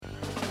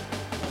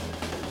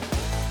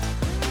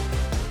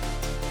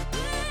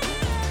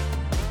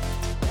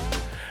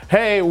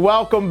Hey,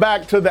 welcome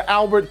back to the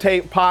Albert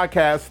Tate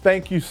Podcast.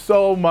 Thank you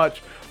so much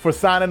for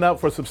signing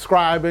up, for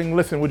subscribing.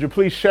 Listen, would you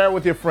please share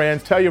with your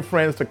friends, tell your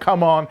friends to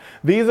come on.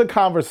 These are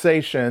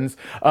conversations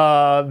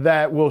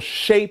that will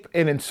shape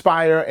and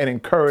inspire and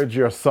encourage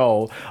your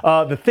soul.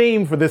 The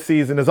theme for this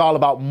season is all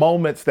about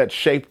moments that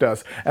shaped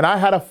us. And I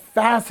had a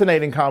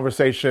fascinating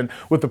conversation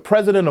with the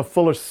president of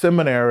Fuller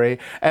Seminary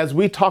as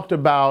we talked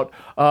about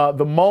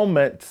the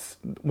moments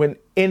when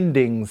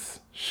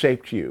endings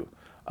shaped you.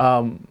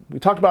 We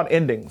talked about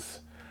endings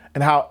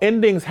and how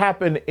endings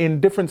happen in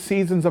different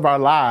seasons of our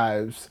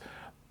lives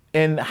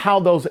and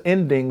how those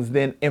endings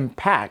then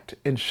impact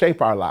and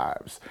shape our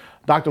lives.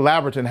 Dr.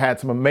 Labberton had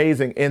some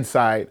amazing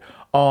insight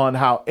on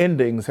how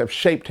endings have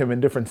shaped him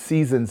in different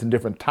seasons and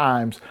different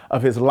times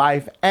of his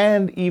life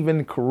and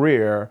even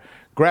career.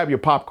 Grab your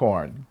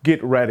popcorn,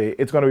 get ready.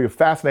 It's going to be a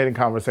fascinating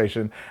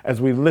conversation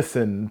as we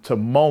listen to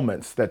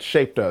moments that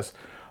shaped us.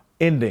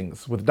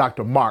 Endings with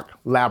Dr. Mark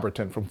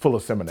Labberton from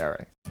Fuller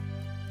Seminary.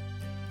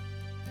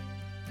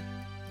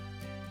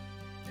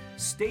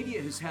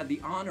 Stadia has had the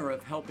honor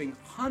of helping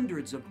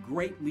hundreds of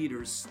great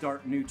leaders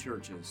start new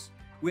churches.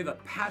 We have a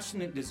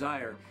passionate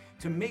desire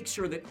to make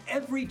sure that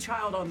every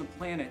child on the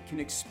planet can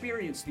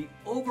experience the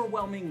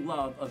overwhelming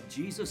love of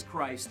Jesus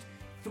Christ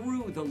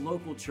through the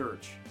local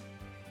church.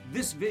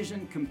 This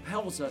vision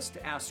compels us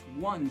to ask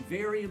one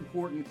very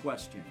important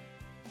question: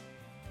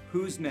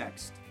 who's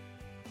next?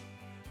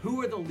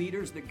 Who are the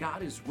leaders that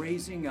God is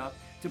raising up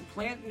to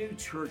plant new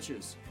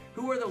churches?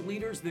 Who are the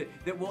leaders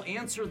that will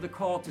answer the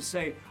call to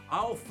say,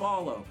 I'll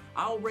follow,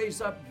 I'll raise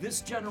up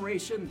this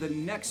generation, the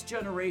next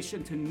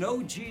generation to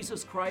know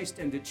Jesus Christ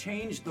and to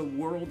change the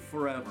world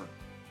forever?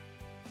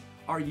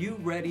 Are you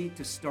ready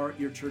to start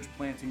your church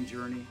planting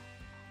journey?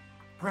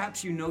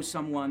 Perhaps you know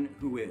someone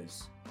who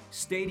is.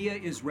 Stadia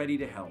is ready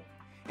to help,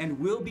 and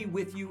we'll be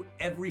with you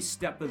every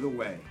step of the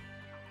way,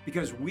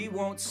 because we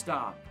won't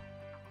stop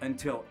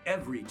until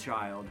every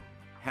child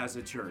has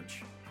a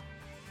church.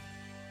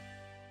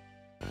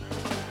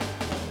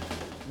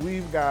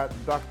 We've got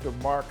Dr.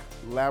 Mark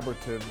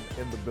Labberton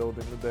in the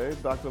building today.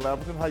 Dr.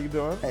 Labberton, how you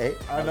doing? Hey.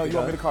 I know you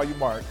want me to call you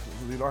Mark.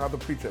 You don't have to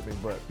preach at me,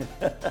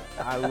 but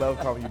I love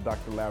calling you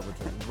Dr.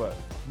 Labberton. But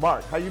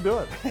Mark, how you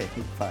doing? Hey,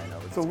 fine.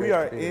 So we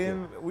are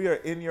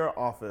in your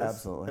office.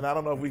 Absolutely. And I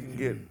don't know if we can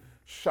get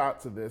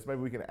shots of this. Maybe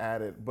we can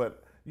add it.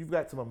 But you've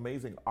got some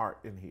amazing art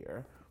in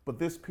here. But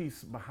this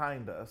piece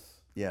behind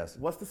us. Yes.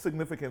 What's the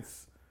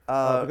significance?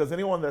 Because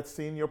anyone that's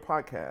seen your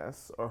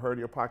podcast or heard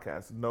your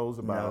podcast knows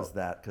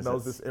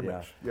this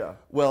image. Yeah.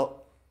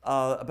 Well,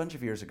 a bunch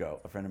of years ago,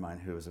 a friend of mine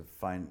who is a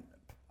fine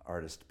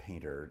artist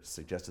painter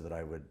suggested that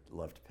I would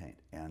love to paint,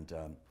 and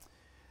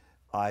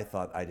I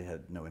thought I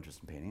had no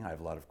interest in painting. I have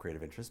a lot of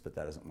creative interests, but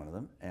that isn't one of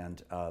them.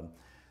 And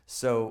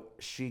so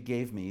she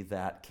gave me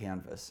that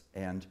canvas,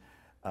 and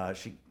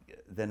she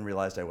then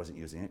realized I wasn't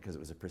using it because it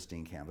was a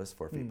pristine canvas,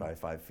 4 feet by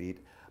 5 feet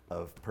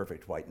of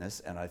perfect whiteness,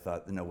 and I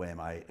thought, no way am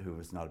I, who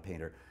was not a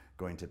painter,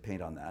 going to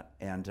paint on that.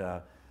 And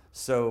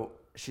so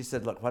she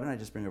said, look, why don't I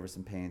just bring over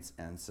some paints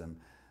and some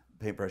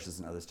paintbrushes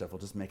and other stuff. We'll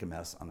just make a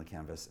mess on the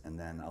canvas, and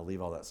then I'll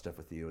leave all that stuff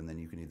with you, and then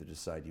you can either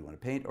decide you want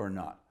to paint or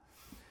not.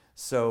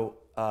 So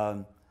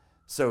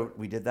so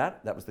we did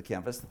that. That was the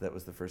canvas. That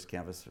was the first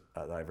canvas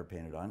that I ever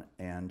painted on.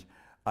 And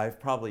I've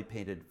probably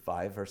painted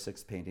 5 or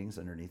 6 paintings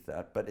underneath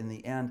that. But in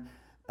the end,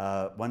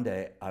 one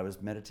day I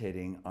was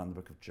meditating on the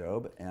book of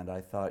Job, and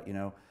I thought,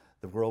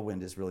 the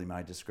whirlwind is really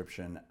my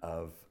description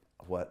of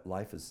what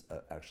life is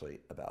actually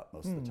about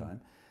most of the time.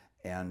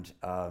 And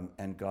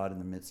God in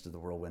the midst of the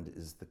whirlwind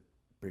is the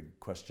big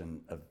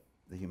question of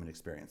the human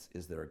experience.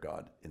 Is there a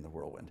God in the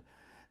whirlwind?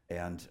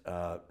 And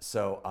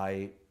so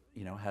I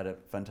had a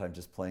fun time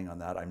just playing on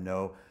that. I'm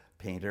no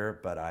painter,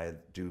 but I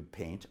do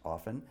paint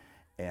often.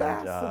 And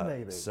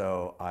Fascinating.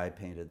 So I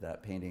painted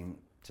that painting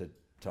to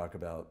talk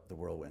about the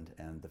whirlwind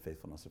and the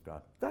faithfulness of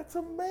God. That's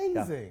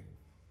amazing.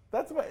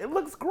 It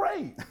looks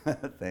great.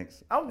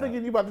 Thanks. I'm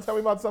thinking you about to tell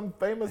me about some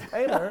famous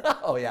painter.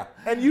 Oh yeah.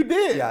 And you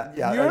did. Yeah,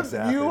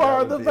 exactly. You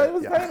are the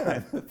famous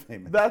painter. I'm the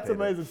famous That's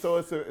painter. amazing. So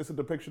it's a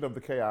depiction of the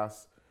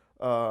chaos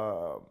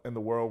and the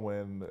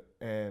whirlwind,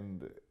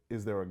 and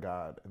is there a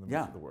God in the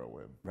midst of the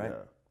whirlwind? Right.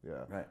 Yeah.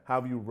 Right.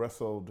 How have you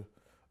wrestled,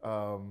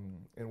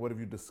 and what have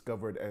you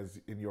discovered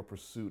as in your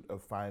pursuit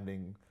of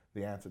finding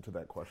the answer to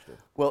that question?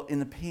 Well, in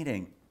the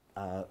painting,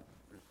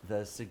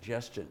 the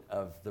suggestion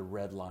of the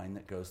red line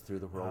that goes through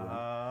the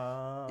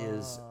whirlwind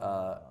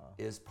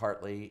is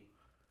partly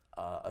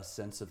a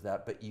sense of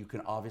that, but you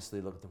can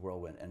obviously look at the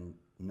whirlwind and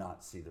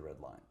not see the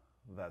red line.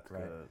 That's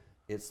right? good.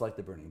 It's like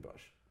the burning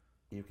bush.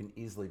 You can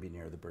easily be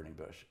near the burning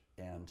bush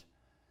and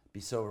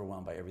be so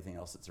overwhelmed by everything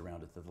else that's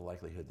around it that the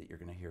likelihood that you're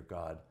going to hear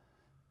God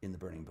in the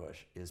burning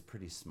bush is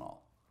pretty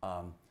small.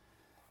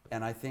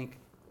 And I think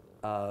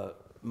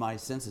my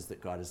sense is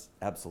that God is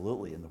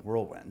absolutely in the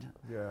whirlwind,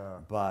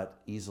 but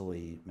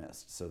easily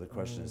missed. So the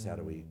question is, how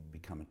do we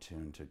become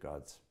attuned to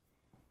God's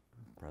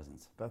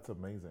presence? That's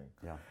amazing.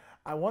 Yeah.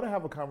 I want to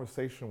have a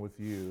conversation with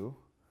you.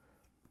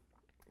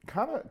 It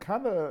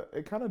kind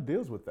of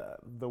deals with that.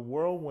 The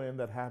whirlwind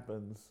that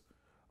happens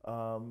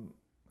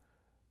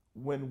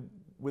when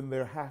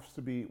there has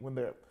to be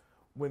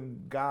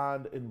when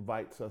God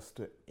invites us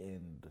to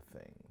end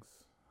things.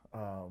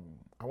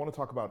 I want to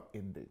talk about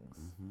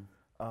endings,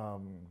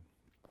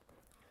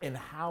 and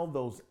how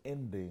those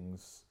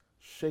endings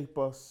shape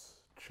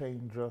us,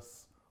 change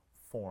us,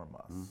 form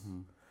us.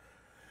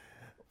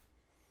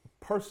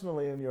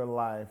 Personally, in your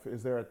life,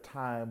 is there a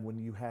time when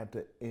you had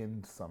to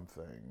end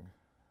something?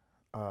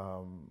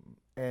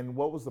 And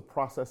what was the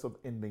process of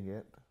ending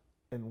it?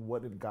 And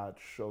what did God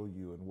show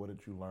you? And what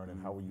did you learn?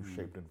 And how were you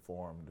shaped and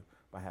formed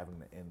by having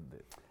to end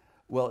it?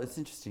 Well, it's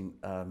interesting.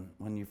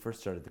 When you first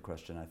started the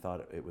question, I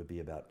thought it would be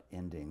about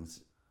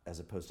endings as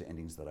opposed to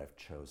endings that I've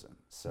chosen.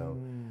 So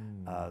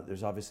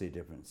there's obviously a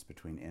difference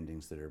between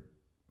endings that are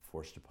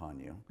forced upon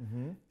you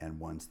and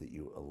ones that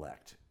you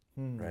elect,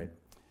 right?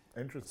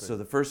 Interesting. So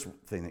the first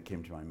thing that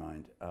came to my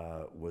mind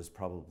was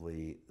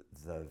probably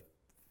the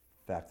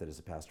fact that as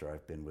a pastor,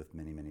 I've been with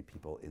many, many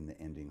people in the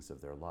endings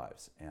of their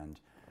lives, and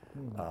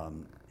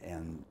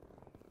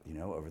you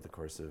know, over the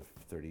course of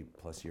 30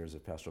 plus years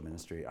of pastoral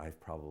ministry, I've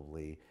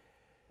probably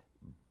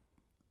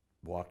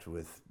walked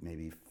with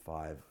maybe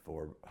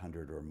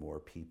 500 or more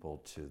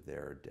people to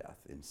their death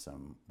in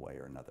some way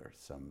or another,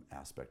 some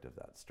aspect of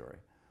that story.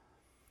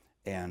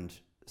 And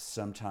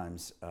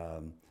sometimes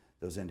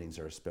those endings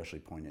are especially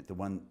poignant. The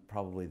one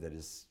probably that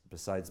is,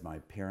 besides my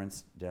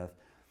parents' death,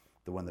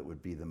 the one that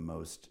would be the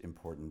most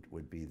important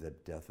would be the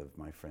death of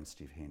my friend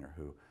Steve Hayner,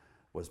 who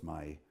was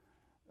my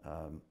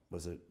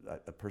was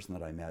a person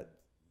that I met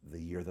the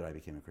year that I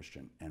became a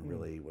Christian, and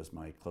really was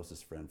my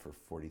closest friend for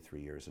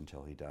 43 years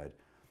until he died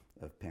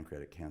of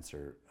pancreatic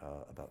cancer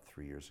about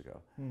 3 years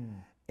ago.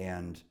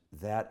 And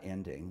that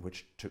ending,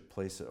 which took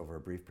place over a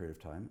brief period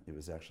of time, it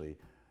was actually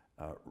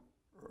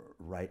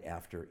right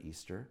after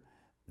Easter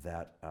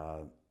that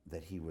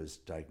that he was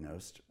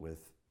diagnosed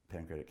with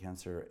pancreatic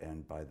cancer,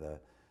 and by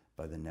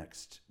the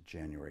next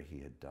January he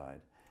had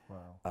died.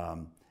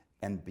 Wow.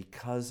 And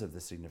because of the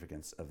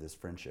significance of this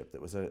friendship,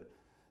 that was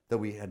though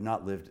we had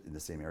not lived in the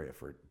same area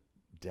for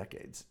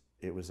decades,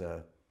 it was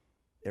a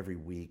every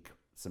week,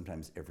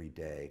 sometimes every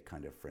day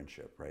kind of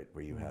friendship, right?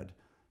 Where you had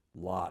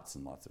lots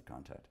and lots of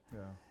contact.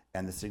 Yeah.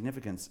 And the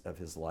significance of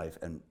his life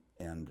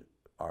and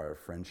our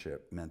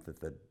friendship meant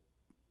that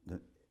the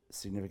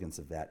significance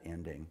of that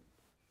ending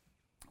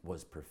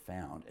was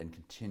profound and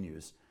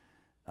continues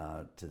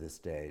to this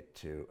day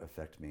to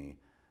affect me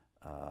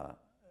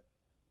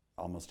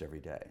almost every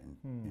day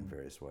in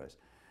various ways.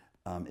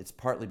 It's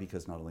partly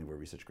because not only were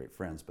we such great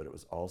friends, but it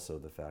was also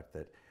the fact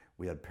that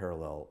we had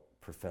parallel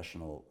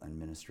professional and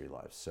ministry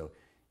lives. So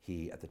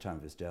he, at the time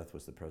of his death,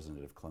 was the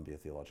president of Columbia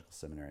Theological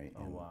Seminary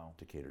in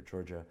Decatur,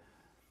 Georgia.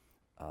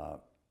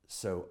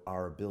 So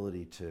our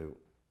ability to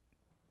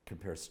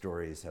compare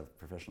stories, have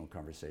professional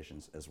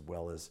conversations, as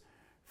well as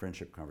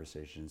friendship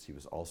conversations. He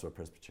was also a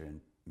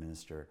Presbyterian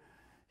minister.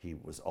 He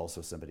was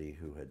also somebody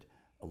who had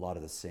a lot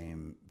of the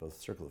same, both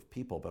circle of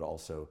people, but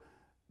also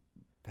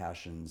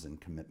passions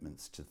and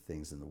commitments to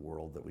things in the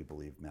world that we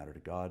believe matter to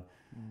God.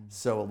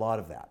 So a lot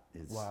of that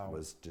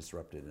was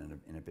disrupted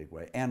in a big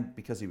way. And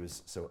because he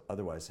was so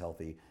otherwise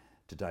healthy,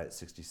 to die at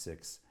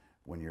 66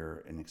 when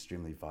you're an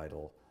extremely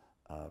vital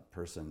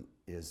person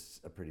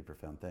is a pretty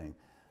profound thing.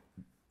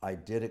 I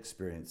did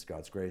experience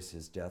God's grace.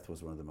 His death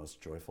was one of the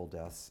most joyful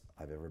deaths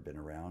I've ever been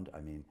around.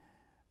 I mean,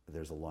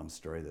 there's a long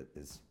story that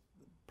is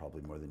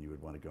probably more than you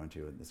would want to go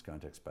into in this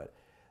context, but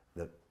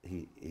that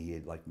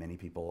he like many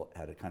people,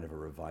 had a kind of a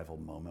revival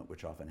moment,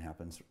 which often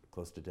happens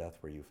close to death,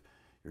 where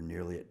you're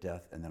nearly at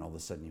death, and then all of a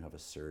sudden you have a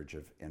surge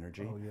of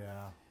energy. Oh,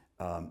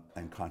 yeah.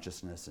 And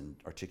consciousness and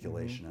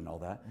articulation and all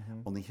that.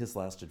 Only his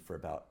lasted for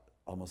about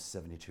almost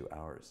 72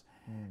 hours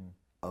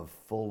of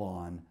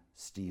full-on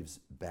Steve's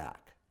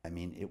back. I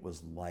mean, it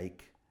was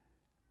like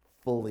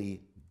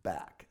fully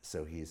back.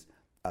 So he's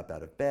up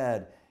out of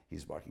bed,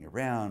 he's walking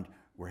around,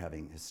 we're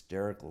having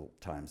hysterical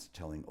times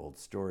telling old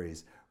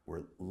stories,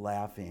 we're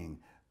laughing,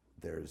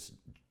 there's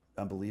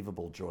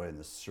unbelievable joy in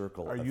the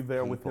circle. Are you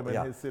there people. with him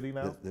in his city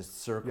now? This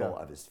circle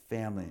of his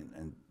family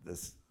and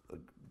this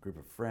group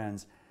of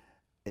friends.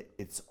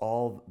 It's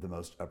all the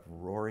most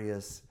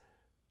uproarious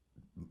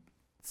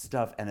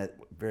stuff. And at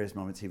various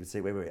moments he would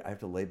say, wait, I have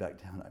to lay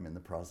back down. I'm in the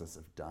process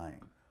of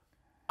dying.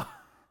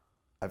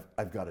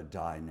 I've got to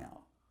die now.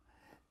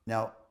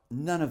 Now,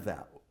 none of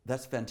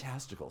that's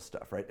fantastical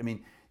stuff, right? I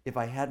mean, if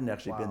I hadn't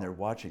actually been there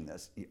watching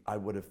this, I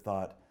would have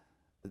thought,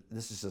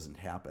 this just doesn't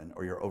happen,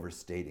 or you're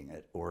overstating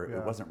it, or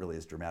it wasn't really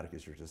as dramatic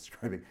as you're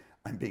describing.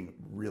 I'm being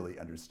really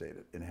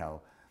understated in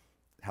how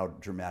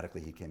dramatically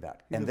he came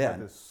back. And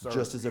then,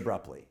 just as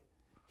abruptly,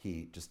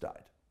 he just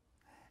died.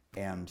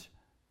 And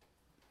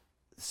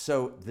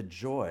so the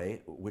joy,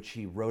 which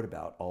he wrote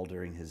about all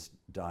during his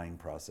dying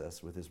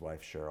process with his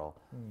wife Cheryl,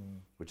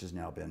 which has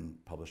now been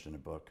published in a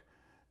book,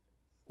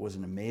 was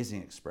an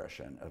amazing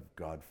expression of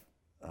God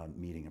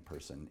meeting a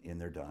person in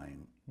their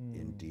dying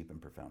in deep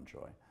and profound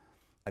joy.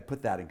 I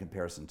put that in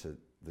comparison to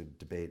the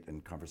debate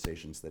and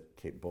conversations that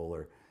Kate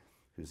Bowler,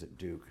 who's at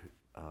Duke,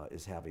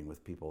 is having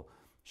with people.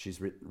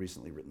 She's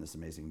recently written this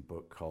amazing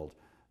book called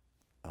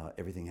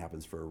everything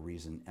happens for a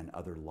reason, and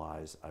other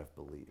lies I've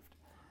believed.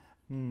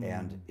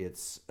 And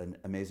it's an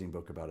amazing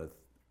book about,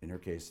 in her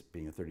case,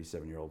 being a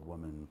 37-year-old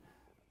woman,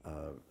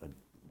 a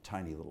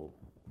tiny little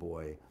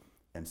boy,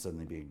 and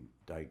suddenly being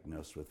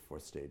diagnosed with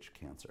 4th stage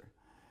cancer.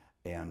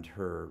 And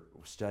her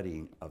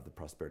studying of the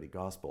prosperity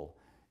gospel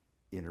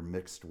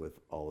intermixed with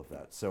all of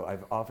that. So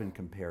I've often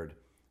compared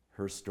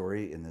her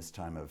story in this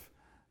time of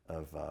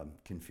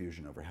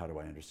confusion over how do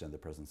I understand the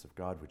presence of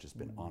God, which has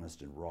been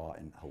honest and raw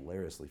and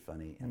hilariously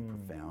funny and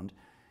profound,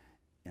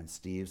 and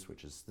Steve's,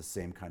 which is the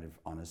same kind of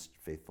honest,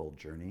 faithful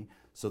journey.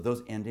 So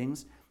those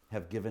endings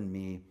have given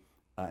me,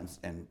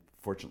 and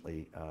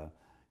fortunately,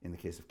 in the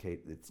case of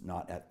Kate, it's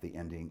not at the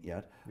ending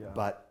yet,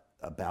 but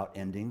about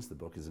endings. The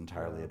book is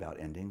entirely about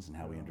endings and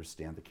how we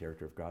understand the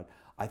character of God.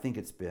 I think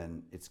it's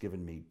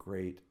given me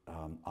great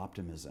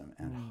optimism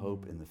and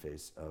hope in the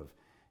face of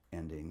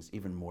endings,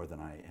 even more than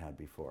I had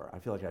before. I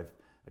feel like I've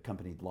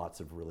accompanied lots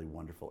of really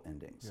wonderful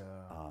endings.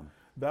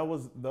 That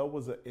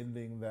was an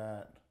ending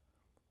that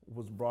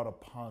was brought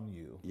upon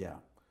you.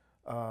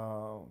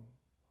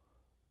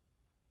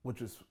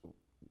 Which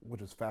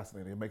is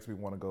fascinating. It makes me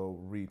want to go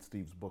read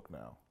Steve's book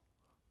now.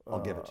 I'll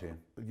give it to you.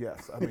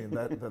 Yes, I mean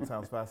that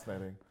sounds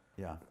fascinating.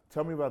 Yeah.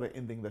 Tell me about an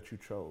ending that you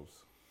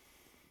chose.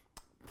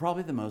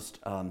 Probably the most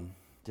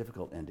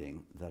difficult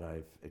ending that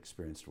I've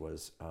experienced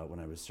was when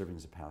I was serving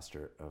as a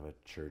pastor of a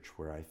church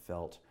where I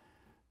felt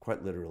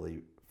quite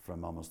literally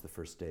from almost the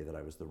first day that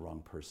I was the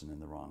wrong person in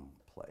the wrong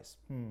place.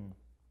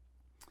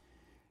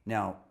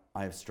 Now,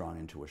 I have strong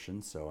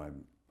intuition, so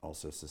I'm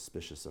also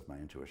suspicious of my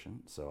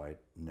intuition. So I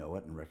know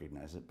it and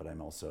recognize it, but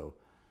I'm also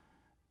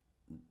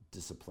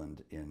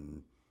disciplined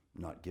in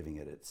not giving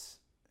it its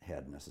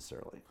head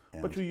necessarily.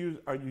 And But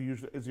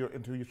is your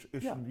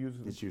intuition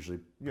used? it's usually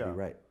pretty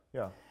right.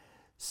 Yeah.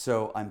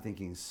 So I'm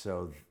thinking,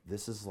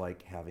 this is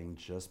like having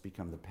just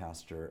become the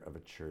pastor of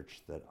a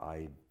church that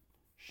I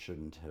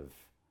shouldn't have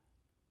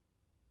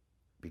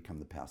become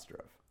the pastor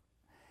of.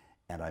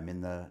 And I'm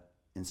in the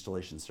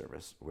installation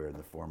service where in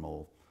the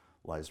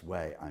formalized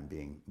way I'm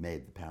being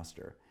made the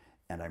pastor,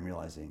 and I'm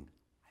realizing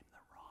I'm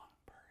the wrong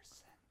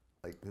person.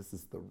 Like, this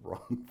is the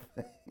wrong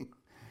thing.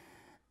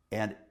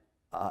 And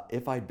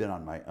if I'd been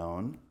on my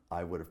own,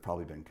 I would have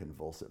probably been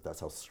convulsive.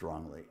 That's how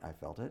strongly I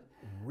felt it.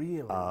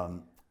 Really?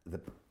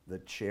 The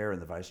chair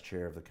and the vice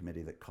chair of the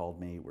committee that called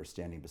me were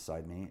standing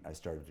beside me. I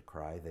started to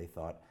cry. They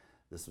thought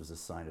this was a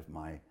sign of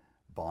my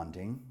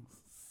bonding,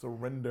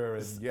 surrender,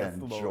 and yes,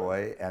 and Lord.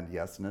 joy and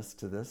yesness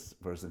to this.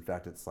 Whereas in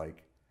fact, it's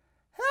like,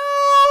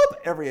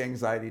 help! Every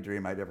anxiety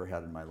dream I'd ever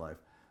had in my life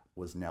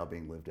was now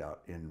being lived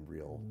out in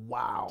real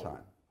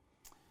time.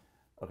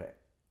 Okay,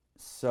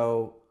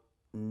 so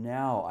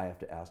now I have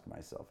to ask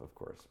myself, of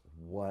course,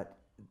 what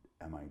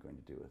am I going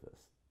to do with this?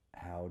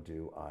 How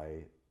do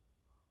I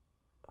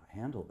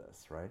handle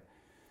this, right?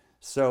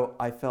 So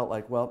I felt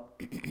like, well,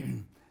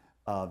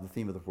 the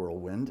theme of the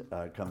whirlwind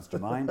comes to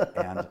mind,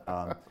 and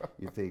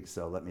you think,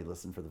 so let me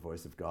listen for the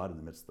voice of God in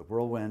the midst of the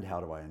whirlwind. How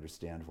do I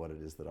understand what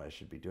it is that I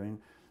should be doing?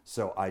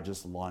 So I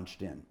just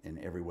launched in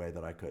every way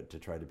that I could to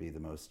try to be the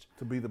most...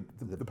 To be the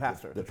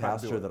pastor. The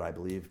pastor that I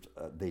believed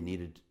they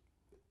needed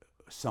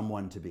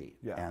someone to be,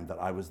 and that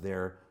I was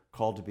there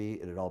called to be.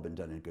 It had all been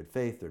done in good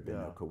faith. There had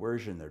been no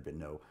coercion. There had been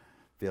no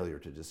failure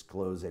to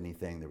disclose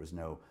anything. There was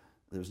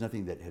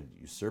nothing that had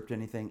usurped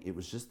anything. It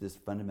was just this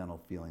fundamental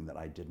feeling that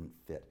I didn't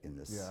fit in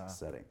this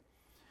setting.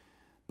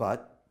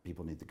 But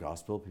people need the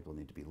gospel. People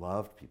need to be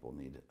loved. People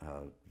need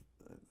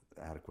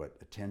adequate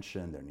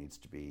attention. There needs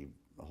to be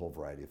a whole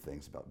variety of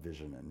things about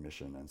vision and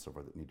mission and so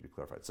forth that need to be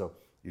clarified. So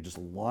you just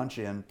launch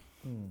in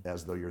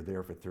as though you're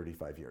there for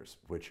 35 years,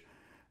 which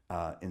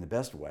in the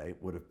best way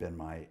would have been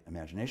my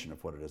imagination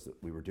of what it is that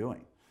we were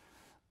doing.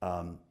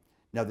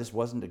 Now, this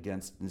wasn't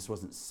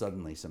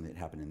suddenly something that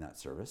happened in that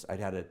service. I'd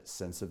had a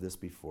sense of this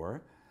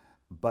before,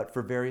 but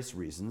for various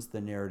reasons, the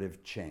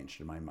narrative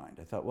changed in my mind.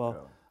 I thought,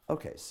 well,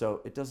 okay,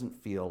 so it doesn't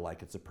feel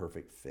like it's a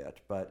perfect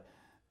fit, but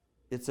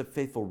it's a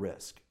faithful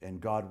risk,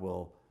 and God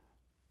will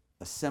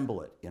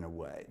assemble it in a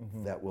way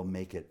that will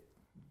make it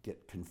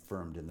get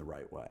confirmed in the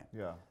right way.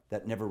 Yeah.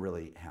 That never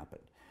really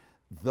happened.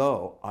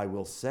 Though I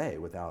will say,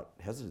 without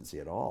hesitancy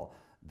at all,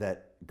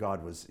 that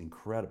God was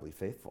incredibly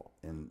faithful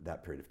in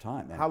that period of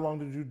time. And how long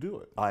did you do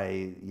it?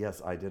 I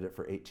did it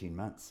for 18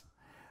 months,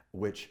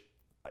 which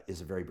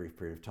is a very brief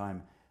period of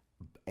time,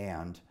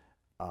 and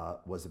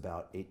was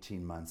about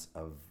 18 months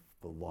of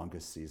the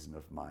longest season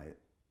of my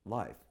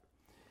life.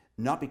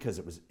 Not because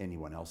it was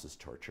anyone else's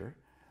torture,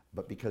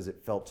 but because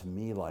it felt to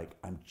me like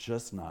I'm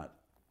just not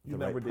the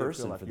right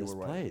person for this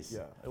place.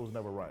 Yeah, it was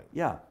never right.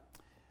 Yeah.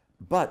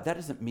 But that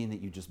doesn't mean that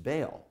you just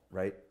bail,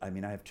 right? I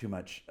mean, I have too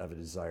much of a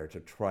desire to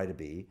try to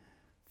be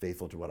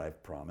faithful to what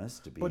I've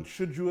promised to be. But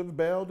should you have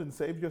bailed and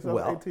saved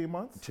yourself 18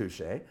 months?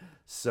 Touche.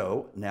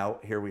 So now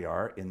here we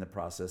are in the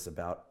process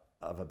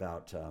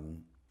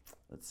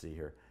let's see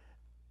here.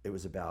 It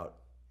was about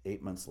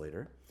 8 months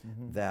later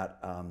that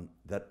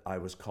I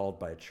was called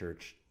by a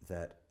church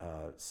that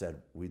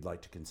said, we'd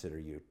like to consider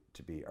you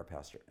to be our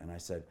pastor. And I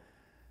said,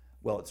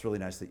 well, it's really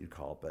nice that you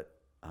call, but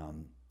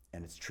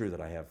and it's true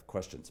that I have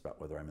questions about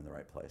whether I'm in the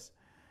right place.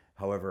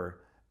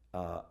 However,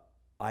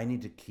 I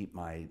need to keep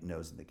my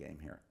nose in the game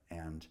here.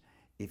 And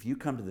if you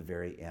come to the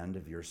very end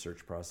of your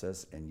search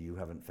process and you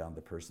haven't found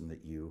the person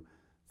that you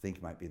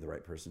think might be the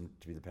right person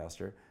to be the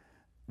pastor,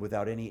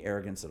 without any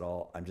arrogance at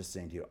all, I'm just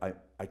saying to you,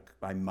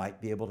 I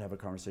might be able to have a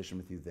conversation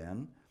with you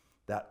then.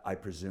 That I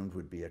presumed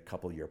would be a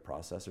couple-year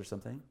process or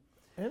something.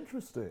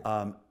 Interesting.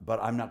 But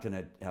I'm not going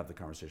to have the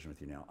conversation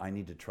with you now. I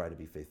need to try to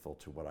be faithful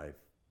to what I've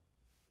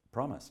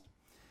promised.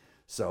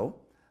 So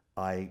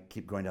I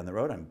keep going down the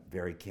road. I'm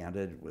very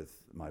candid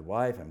with my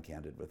wife. I'm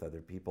candid with other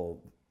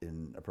people in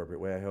an appropriate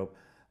way, I hope,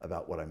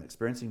 about what I'm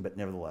experiencing, but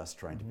nevertheless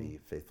trying to be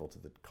faithful to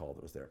the call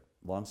that was there.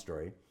 Long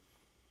story.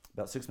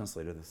 About 6 months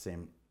later, the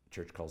same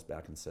church calls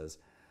back and says,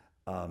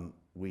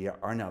 we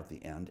are now at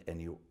the end, and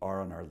you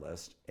are on our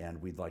list,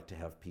 and we'd like to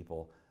have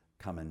people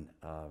come and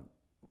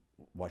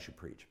watch you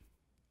preach.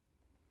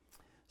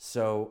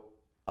 So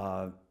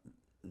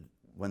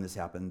when this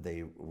happened,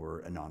 they were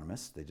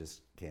anonymous. They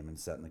just came and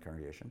sat in the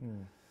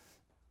congregation.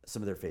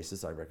 Some of their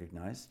faces I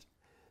recognized.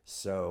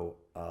 So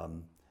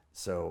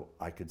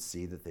I could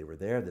see that they were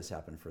there. This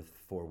happened for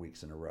 4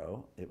 weeks in a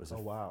row. It was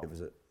wow. It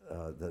was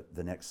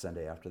the next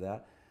Sunday after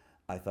that.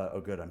 I thought,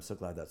 oh, good. I'm so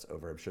glad that's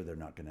over. I'm sure they're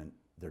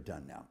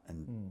done now,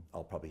 and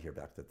I'll probably hear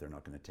back that they're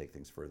not going to take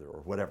things further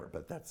or whatever.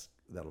 But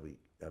that'll be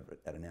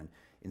at an end.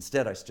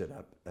 Instead, I stood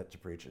up to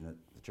preach, and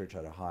the church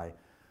had a high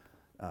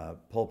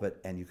pulpit,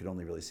 and you could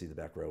only really see the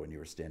back row when you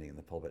were standing in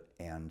the pulpit.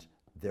 And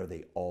there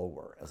they all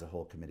were, as a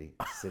whole committee,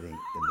 sitting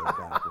in the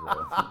back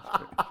row.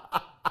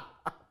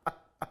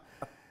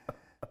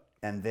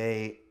 And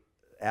they,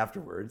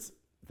 afterwards,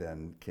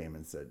 then came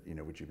and said,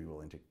 would you be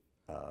willing to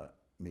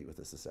meet with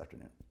us this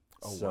afternoon?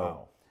 Oh,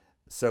 wow.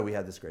 So we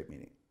had this great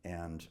meeting,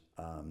 and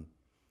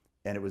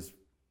it was,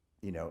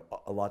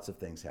 lots of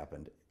things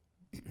happened,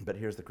 but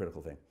here's the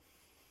critical thing.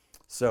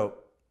 So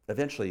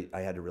eventually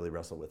I had to really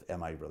wrestle with,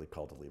 am I really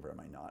called to leave or am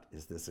I not?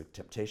 Is this a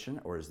temptation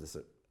or is this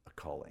a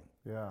calling?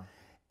 Yeah.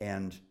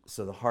 And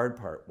so the hard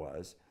part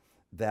was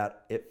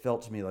that it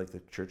felt to me like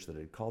the church that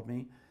had called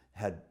me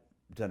had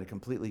done a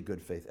completely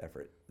good faith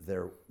effort.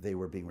 They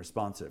were being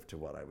responsive to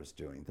what I was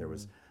doing. There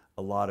was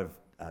a lot of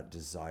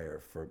desire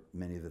for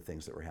many of the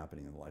things that were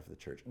happening in the life of the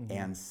church.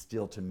 And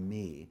still, to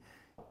me,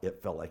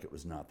 it felt like it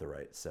was not the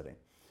right setting.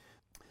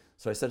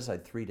 So I set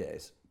aside 3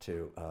 days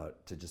to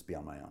just be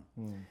on my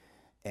own.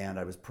 And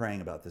I was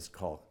praying about this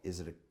call. Is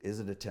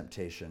it a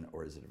temptation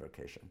or is it a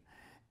vocation?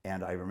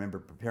 And I remember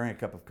preparing a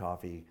cup of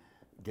coffee,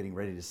 getting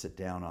ready to sit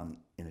down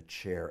in a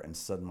chair, and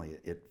suddenly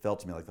it felt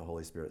to me like the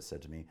Holy Spirit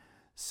said to me,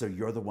 so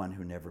you're the one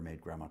who never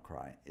made grandma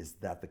cry. Is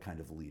that the kind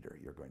of leader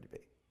you're going to be?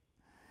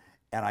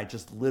 And I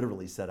just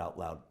literally said out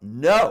loud,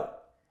 no!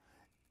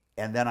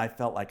 And then I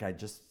felt like I'd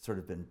just sort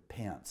of been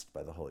pantsed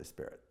by the Holy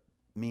Spirit,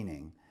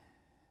 meaning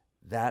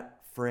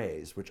that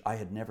phrase, which I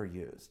had never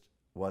used,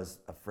 was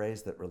a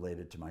phrase that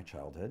related to my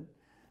childhood,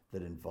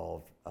 that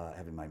involved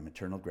having my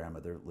maternal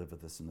grandmother live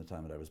with us in the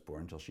time that I was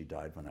born until she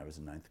died when I was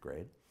in 9th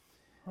grade.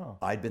 Huh.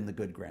 I'd been the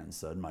good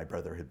grandson. My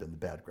brother had been the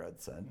bad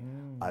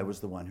grandson. I was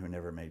the one who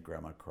never made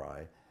grandma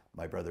cry.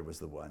 My brother was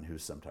the one who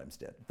sometimes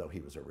did, though he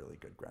was a really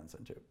good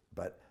grandson too.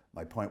 But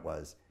my point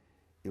was,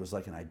 it was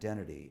like an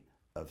identity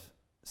of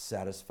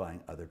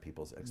satisfying other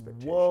people's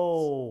expectations.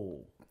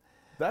 Whoa,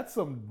 that's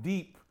some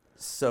deep,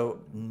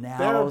 so now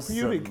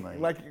therapeutic. Suddenly,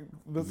 like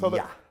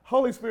the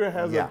Holy Spirit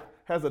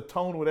has a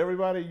tone with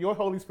everybody. Your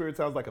Holy Spirit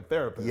sounds like a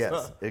therapist.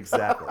 Yes,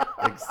 exactly,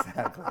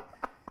 exactly.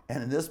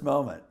 And in this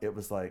moment, it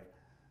was like,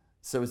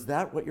 so is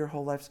that what your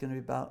whole life's going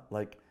to be about?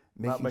 Like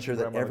making sure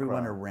that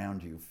everyone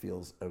around you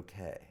feels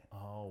okay.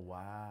 Oh,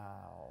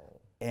 wow.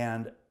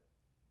 And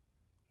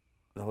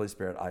the Holy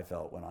Spirit, I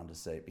felt, went on to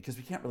say, because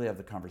we can't really have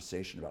the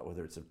conversation about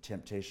whether it's a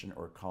temptation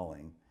or a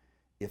calling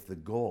if the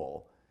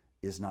goal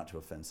is not to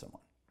offend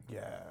someone.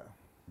 Yeah.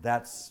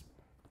 That's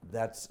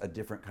a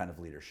different kind of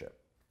leadership.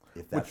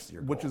 If that's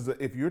your goal. Which is,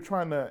 if you're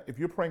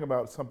praying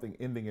about something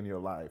ending in your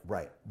life,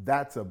 right?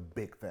 That's a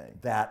big thing.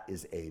 That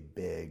is a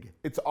big.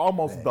 It's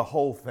almost thing. The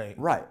whole thing,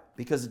 right?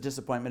 Because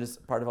disappointment is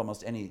part of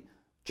almost any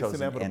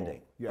chosen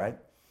ending, right?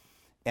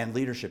 And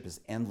leadership is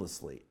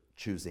endlessly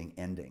choosing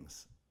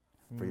endings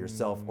for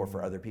yourself or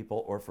for other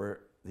people or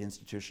for the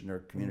institution or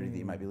community that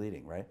you might be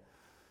leading, right?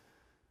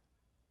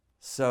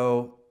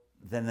 So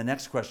then the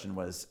next question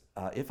was,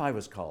 if I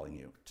was calling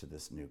you to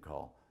this new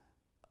call,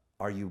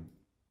 are you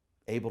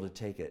able to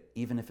take it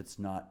even if it's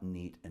not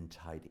neat and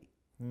tidy?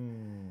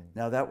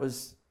 Now that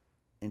was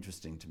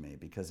interesting to me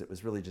because it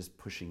was really just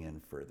pushing in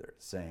further,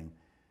 saying,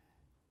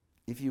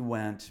 if you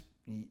went,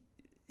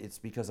 it's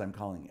because I'm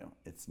calling you.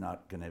 It's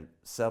not going to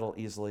settle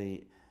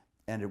easily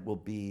and it will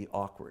be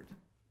awkward.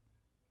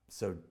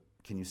 So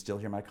can you still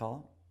hear my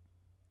call?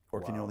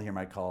 Or can you only hear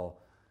my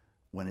call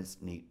when it's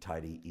neat,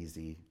 tidy,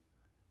 easy,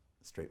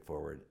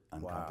 straightforward,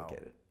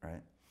 uncomplicated,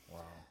 right? Wow.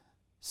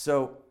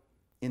 So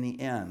in the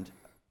end,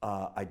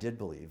 I did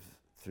believe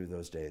through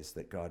those days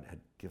that God had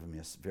given me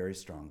a very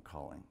strong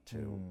calling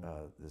to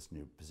this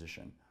new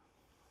position.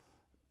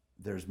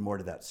 there's more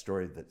to that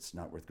story that's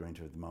not worth going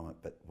to at the moment.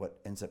 But what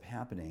ends up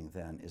happening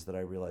then is that I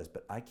realized,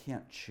 but I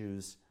can't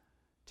choose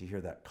to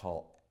hear that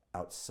call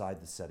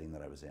outside the setting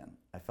that I was in.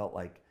 I felt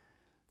like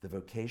the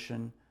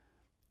vocation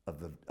of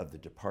the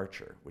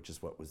departure, which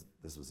is what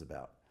this was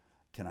about.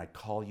 Can I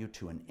call you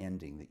to an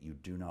ending that you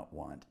do not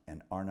want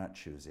and are not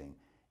choosing,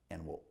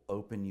 and will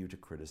open you to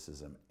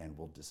criticism and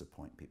will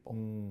disappoint people?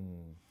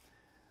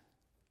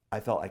 I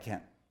felt I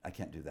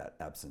can't do that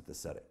absent the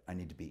setting. I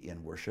need to be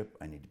in worship.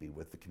 I need to be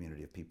with the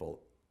community of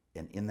people,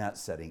 and in that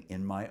setting,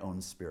 in my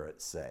own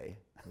spirit, say,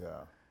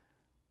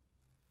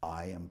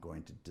 I am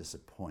going to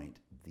disappoint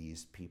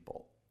these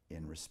people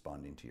in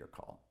responding to your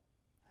call.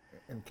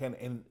 And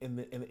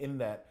in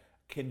that,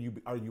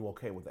 are you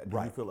okay with that? Do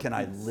right. you feel can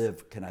I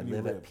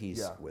live at peace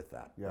Yeah. with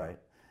that? Yeah. Right.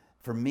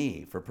 For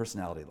me, for a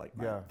personality like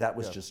mine, that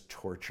was Yeah. just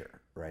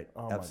torture, right?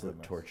 Oh, my Absolute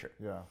goodness. torture.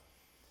 Yeah.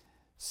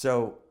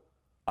 So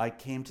I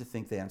came to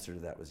think the answer to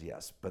that was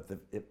yes, but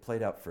it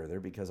played out further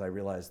because I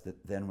realized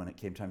that then when it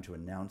came time to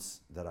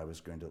announce that I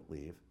was going to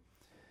leave,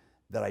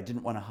 that I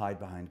didn't want to hide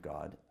behind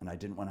God, and I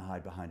didn't want to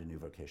hide behind a new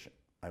vocation.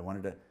 I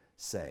wanted to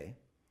say,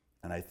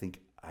 and I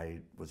think I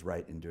was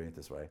right in doing it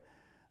this way,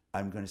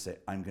 I'm going to say,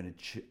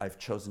 I've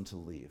chosen to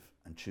leave.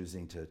 I'm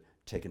choosing to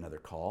take another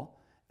call,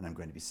 and I'm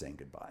going to be saying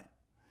goodbye.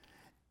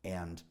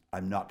 And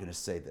I'm not going to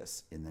say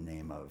this in the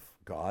name of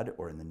God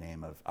or in the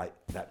name of,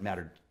 that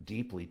mattered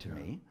deeply to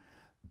me,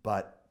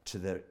 but to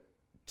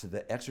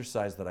the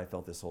exercise that I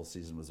felt this whole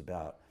season was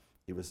about,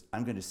 it was,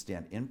 I'm going to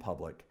stand in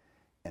public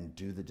and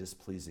do the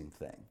displeasing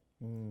thing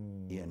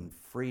in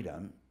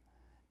freedom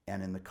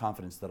and in the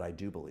confidence that I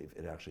do believe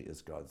it actually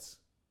is God's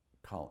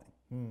calling.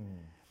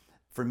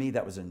 For me,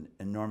 that was an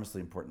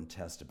enormously important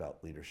test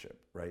about leadership,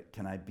 right?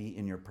 Can I be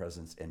in your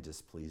presence and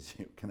displease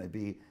you? Can I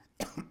be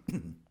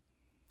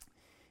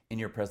in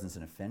your presence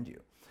and offend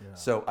you? Yeah.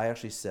 So I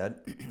actually said,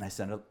 I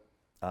sent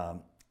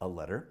a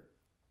letter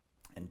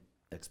and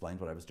explained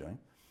what I was doing,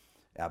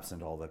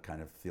 absent all the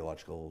kind of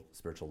theological,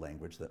 spiritual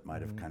language that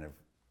might have kind of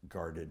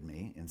guarded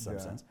me in some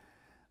sense.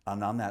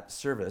 And on that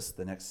service,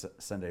 the next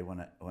Sunday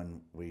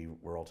when we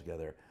were all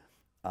together,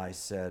 I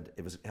said,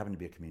 happened to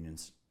be a communion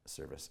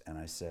service, and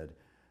I said,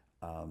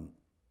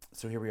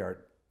 so here we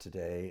are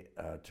today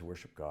to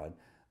worship God.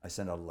 I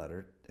sent out a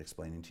letter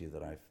explaining to you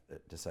that I've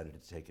decided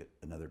to take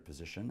another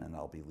position, and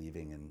I'll be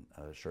leaving in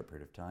a short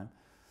period of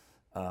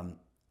time.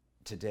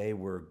 Today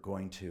we're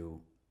going to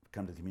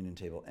come to the communion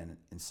table, and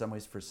in some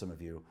ways for some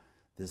of you,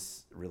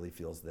 this really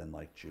feels then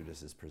like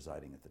Judas is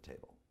presiding at the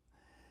table,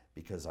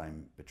 because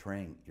I'm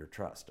betraying your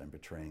trust. I'm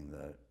betraying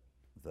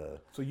the.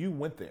 So you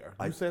went there.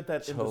 You said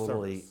that in the service. I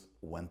totally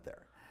went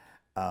there.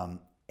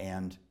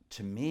 And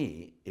to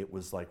me, it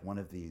was like one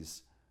of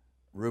these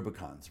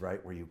Rubicons,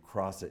 right? Where you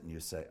cross it and you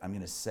say, I'm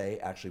going to say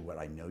actually what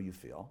I know you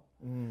feel,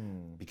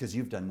 because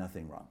you've done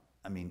nothing wrong.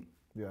 I mean,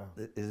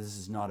 this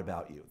is not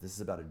about you. This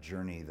is about a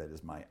journey that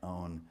is my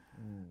own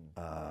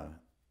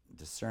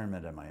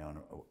discernment and my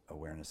own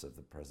awareness of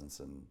the presence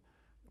and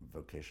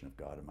vocation of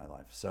God in my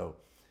life.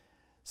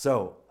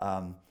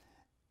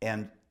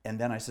 And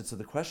then I said, so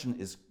the question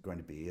is going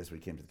to be, as we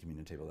came to the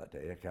communion table that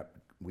day, I kept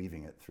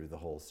weaving it through the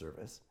whole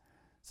service.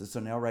 So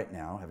now right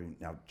now, having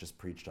now just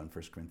preached on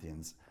 1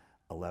 Corinthians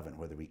 11,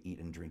 whether we eat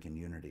and drink in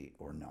unity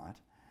or not,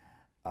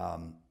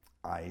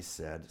 I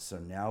said, so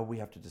now we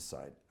have to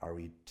decide, are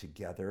we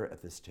together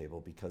at this table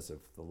because of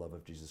the love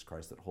of Jesus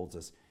Christ that holds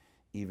us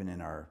even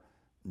in our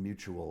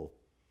mutual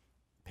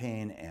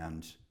pain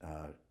and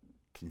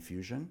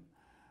confusion,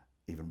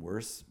 even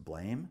worse,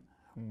 blame,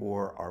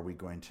 or are we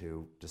going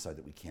to decide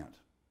that we can't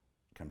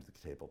come to the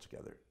table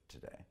together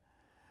today?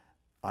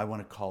 I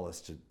want to call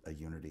us to a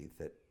unity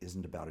that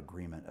isn't about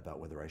agreement about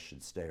whether I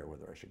should stay or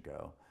whether I should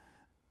go,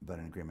 but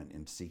an agreement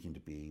in seeking to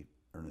be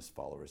earnest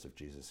followers of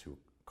Jesus who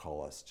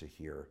call us to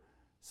hear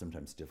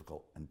sometimes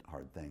difficult and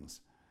hard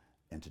things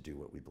and to do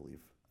what we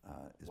believe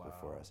is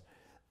before us.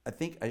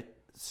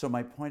 So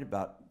my point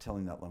about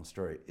telling that long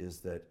story is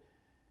that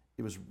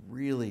it was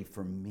really,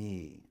 for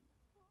me,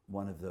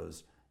 one of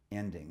those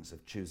endings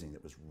of choosing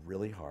that was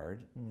really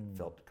hard,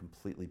 felt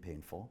completely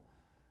painful.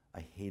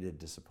 I hated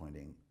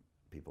disappointing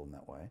people in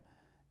that way.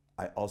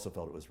 I also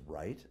felt it was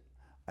right.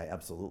 I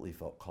absolutely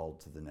felt called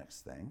to the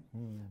next thing.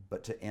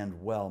 But to end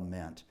well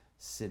meant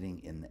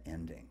sitting in the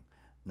ending,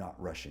 not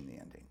rushing the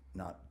ending,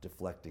 not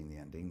deflecting the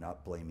ending,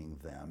 not blaming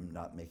them,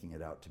 not making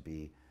it out to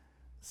be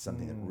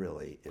something that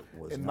really it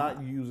was and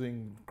not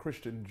using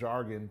Christian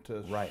jargon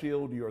to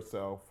shield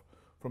yourself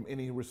from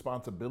any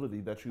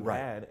responsibility that you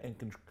had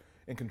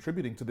and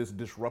contributing to this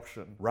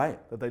disruption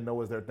that they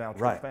know is their now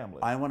church family.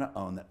 I want to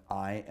own that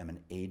I am an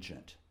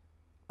agent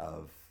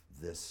of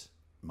this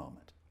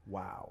moment.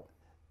 Wow.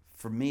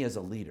 For me as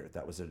a leader,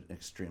 that was an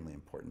extremely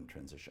important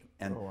transition.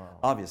 And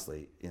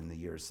obviously, in the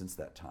years since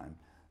that time,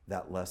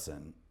 that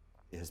lesson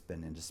has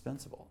been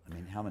indispensable. I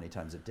mean, how many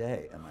times a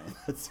day am I in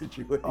that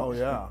situation? Oh,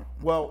 yeah.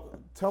 Well,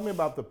 tell me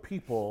about the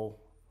people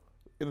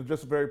in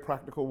just a very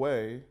practical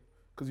way,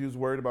 because you was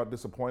worried about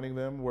disappointing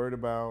them, worried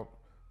about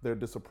their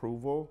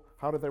disapproval,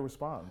 how did they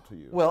respond to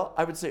you? Well,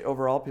 I would say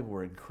overall people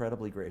were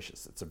incredibly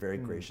gracious. It's a very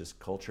gracious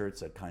culture.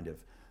 It's a kind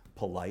of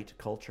polite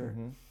culture.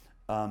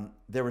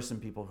 There were some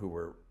people who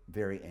were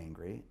very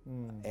angry,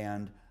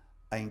 and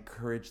I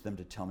encouraged them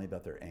to tell me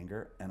about their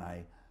anger. And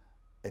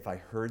if I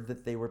heard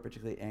that they were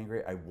particularly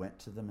angry, I went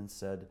to them and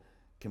said,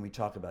 "Can we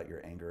talk about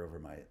your anger over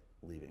my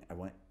leaving?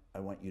 I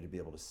want you to be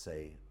able to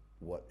say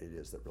what it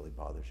is that really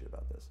bothers you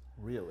about this."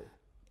 Really?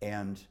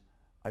 And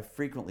I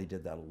frequently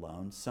did that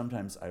alone.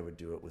 Sometimes I would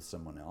do it with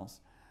someone else.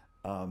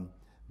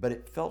 But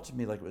it felt to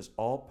me like it was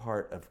all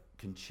part of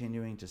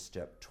continuing to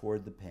step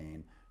toward the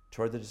pain,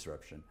 toward the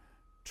disruption,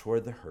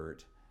 toward the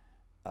hurt,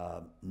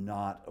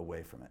 not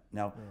away from it.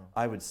 Now,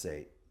 I would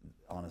say,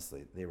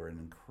 honestly, they were an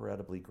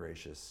incredibly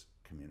gracious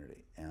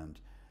community. And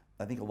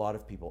I think a lot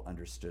of people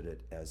understood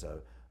it as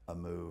a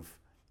move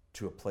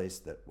to a place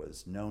that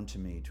was known to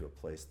me, to a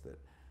place that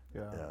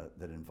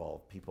that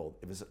involved people.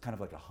 It was kind of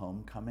like a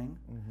homecoming.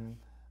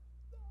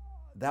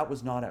 That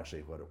was not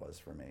actually what it was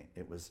for me.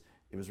 It was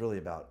really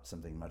about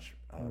something much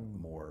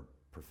more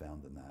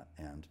profound than that,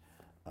 and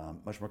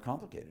much more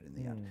complicated in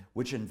the end,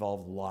 which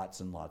involved lots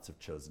and lots of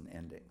chosen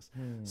endings.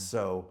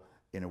 So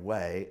in a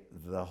way,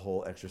 the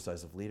whole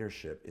exercise of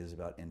leadership is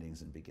about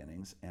endings and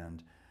beginnings,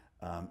 and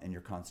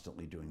you're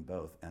constantly doing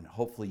both, and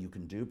hopefully you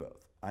can do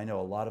both. I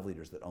know a lot of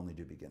leaders that only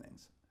do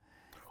beginnings.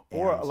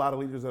 Or a lot of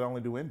leaders that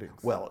only do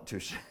endings. Well,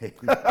 touche.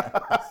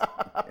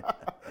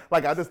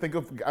 Like I just think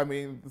of, I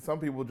mean, some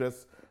people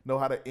just know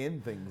how to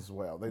end things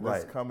well. They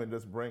just come and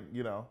just bring,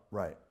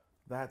 Right.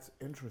 That's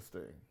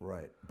interesting.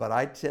 Right. But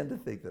I tend to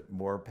think that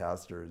more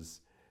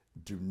pastors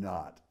do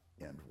not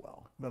end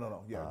well.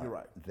 No. Yeah, you're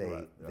right.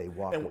 They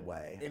walk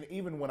away. And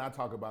even when I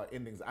talk about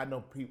endings, I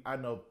know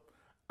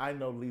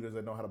leaders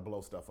that know how to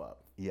blow stuff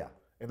up. Yeah.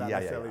 And not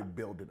necessarily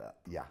build it up.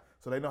 Yeah.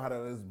 So they know how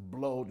to just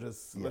blow,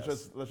 let's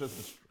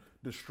just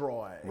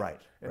destroy. Right.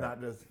 And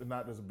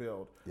not just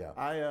build.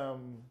 Yeah.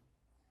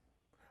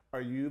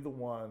 Are you the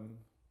one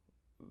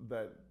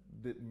that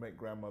didn't make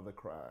grandmother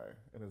cry,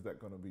 and is that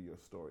going to be your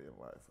story in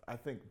life? I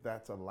think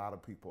that's a lot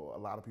of people. A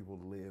lot of people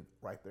live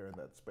right there in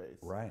that space.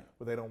 Right.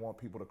 Where they don't want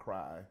people to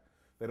cry.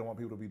 They don't want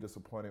people to be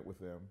disappointed with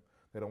them.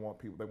 They don't want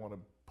people. They want to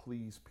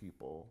please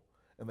people,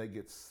 and they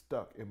get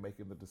stuck in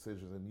making the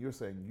decisions. And you're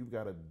saying you've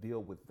got to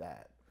deal with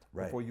that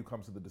before you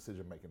come to the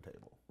decision-making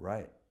table.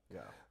 Right.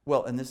 Yeah.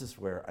 Well, and this is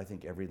where I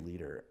think every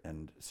leader,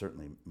 and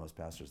certainly most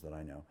pastors that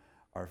I know,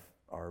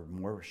 are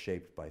more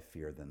shaped by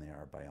fear than they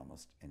are by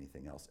almost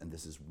anything else. And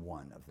this is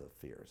one of the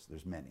fears.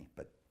 There's many,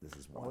 but this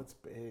is one. Oh, it's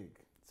big.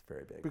 It's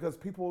very big. Because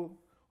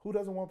who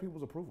doesn't want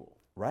people's approval?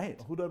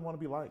 Right. Who doesn't want to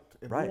be liked?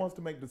 And who wants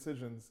to make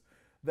decisions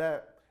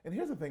that, and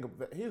here's the thing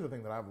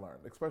that I've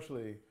learned,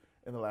 especially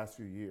in the last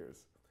few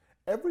years.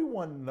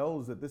 Everyone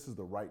knows that this is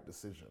the right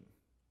decision,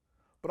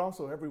 but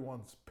also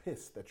everyone's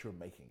pissed that you're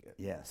making it.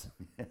 Yes.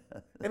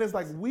 And it's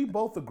like, we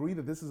both agree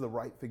that this is the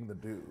right thing to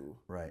do.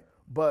 Right.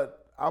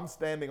 But I'm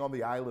standing on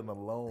the island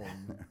alone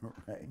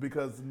Right.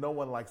 because no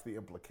one likes the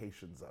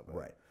implications of it.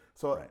 Right.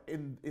 So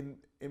in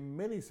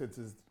many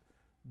senses,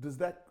 does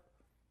that,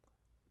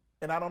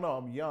 and I don't know,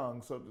 I'm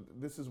young, so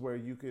this is where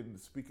you can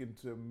speak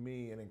into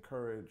me and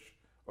encourage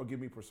or give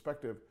me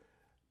perspective.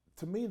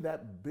 To me,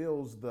 that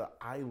builds the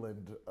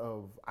island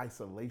of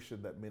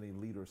isolation that many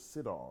leaders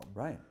sit on.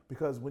 Right.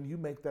 Because when you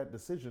make that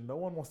decision, no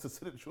one wants to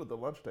sit at you at the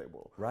lunch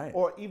table. Right.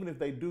 Or even if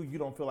they do, you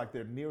don't feel like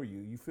they're near you.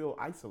 You feel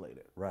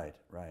isolated. Right.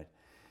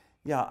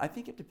 Yeah, I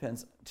think it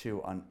depends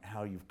too on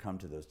how you've come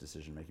to those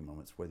decision-making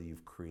moments, whether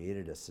you've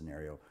created a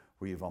scenario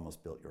where you've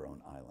almost built your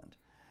own island.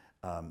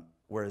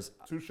 Whereas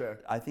Touche.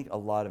 I think a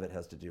lot of it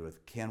has to do with,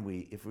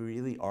 if we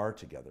really are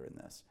together in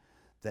this,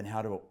 then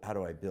how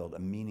do I build a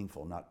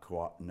meaningful, not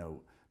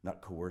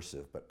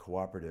coercive, but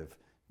cooperative,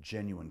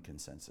 genuine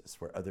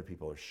consensus where other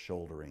people are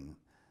shouldering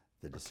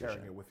the decision.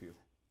 Carrying it with you.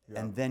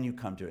 Yeah. And then you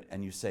come to it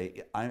and you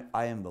say,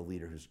 I am the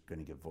leader who's going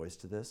to give voice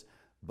to this,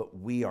 but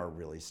we are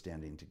really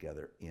standing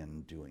together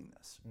in doing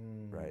this,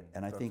 right?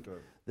 And I think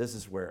this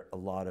is where a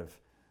lot of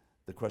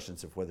the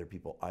questions of whether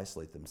people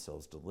isolate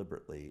themselves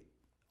deliberately,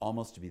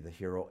 almost to be the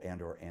hero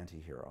and or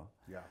anti-hero,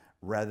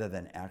 rather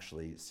than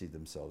actually see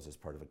themselves as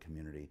part of a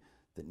community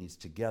that needs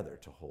together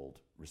to hold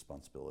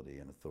responsibility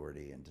and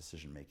authority and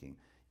decision-making.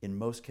 In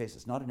most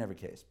cases, not in every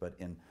case, but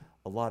in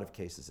a lot of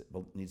cases, it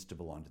needs to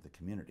belong to the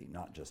community,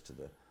 not just to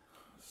the...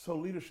 So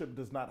leadership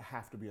does not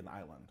have to be an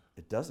island.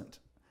 It doesn't.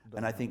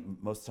 And I think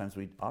most times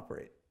we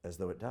operate as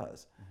though it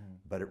does,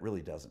 but it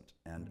really doesn't.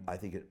 And I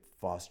think it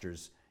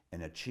fosters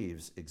and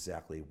achieves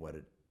exactly what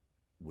it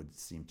would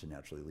seem to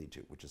naturally lead to,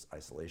 which is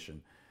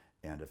isolation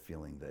and a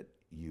feeling that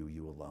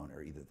you alone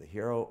are either the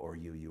hero or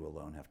you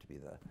alone have to be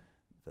the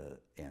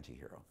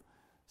anti-hero.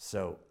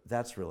 So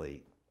that's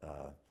really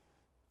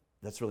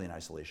an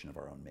isolation of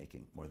our own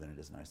making more than it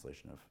is an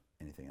isolation of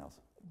anything else.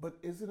 But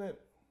isn't it,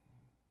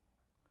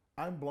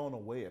 I'm blown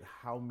away at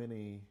how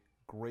many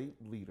great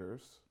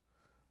leaders,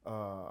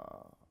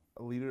 one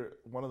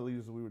of the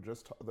leaders that we were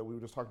just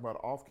talking about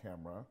off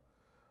camera,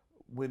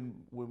 when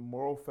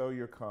moral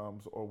failure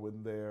comes or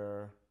when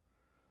they're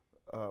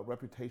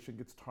reputation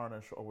gets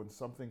tarnished, or when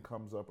something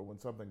comes up, or when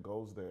something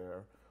goes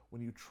there,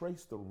 when you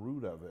trace the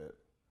root of it,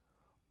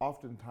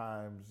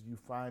 oftentimes you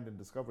find and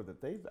discover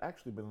that they've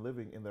actually been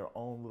living in their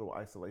own little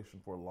isolation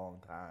for a long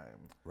time.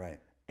 Right.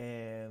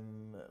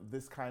 And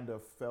this kind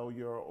of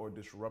failure or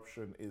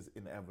disruption is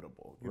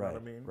inevitable. You know what I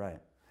mean? Right.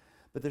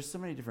 But there's so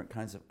many different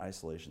kinds of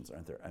isolations,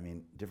 aren't there? I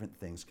mean, different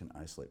things can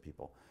isolate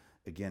people.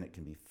 Again, it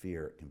can be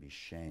fear, it can be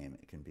shame,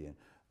 it can be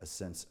a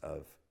sense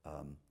of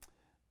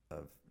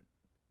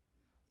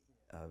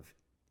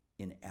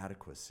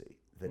inadequacy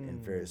that in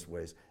various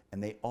ways,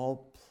 and they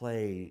all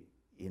play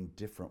in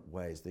different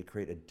ways. They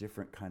create a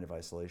different kind of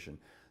isolation.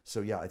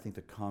 So yeah, I think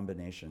the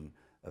combination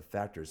of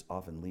factors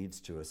often leads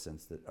to a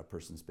sense that a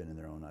person's been in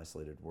their own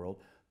isolated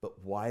world,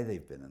 but why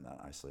they've been in that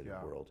isolated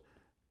world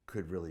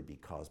could really be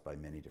caused by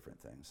many different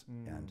things.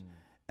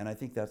 And I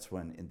think that's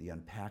when, in the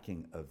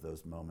unpacking of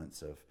those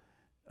moments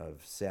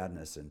of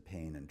sadness and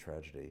pain and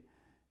tragedy,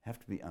 have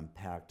to be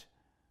unpacked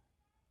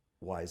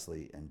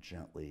wisely and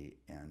gently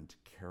and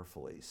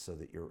carefully, so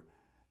that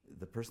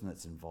the person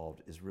that's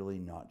involved is really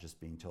not just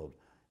being told,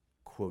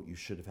 quote, you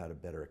should have had a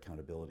better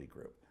accountability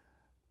group.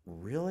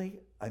 Really?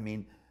 I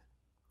mean,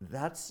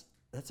 that's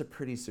a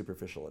pretty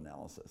superficial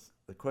analysis.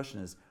 The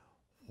question is,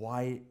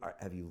 why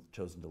have you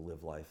chosen to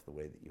live life the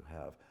way that you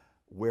have?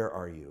 Where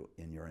are you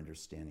in your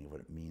understanding of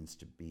what it means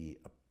to be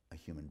a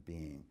human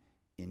being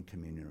in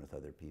communion with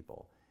other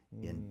people,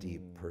 in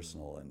deep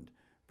personal and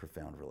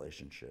profound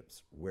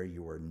relationships, where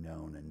you are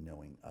known and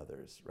knowing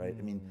others, right?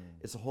 I mean,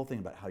 it's a whole thing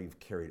about how you've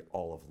carried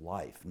all of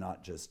life,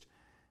 not just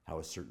how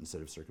a certain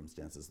set of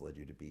circumstances led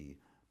you to be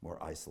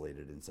more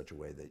isolated in such a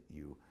way that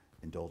you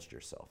indulged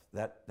yourself.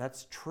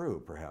 That's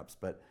true, perhaps,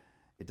 but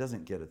it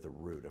doesn't get at the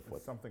root of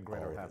what something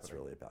greater all of it's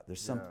really about.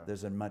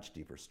 There's a much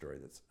deeper story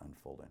that's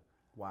unfolding.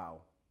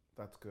 Wow,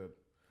 that's good.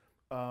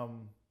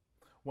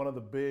 One of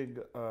the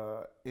big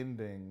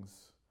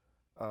endings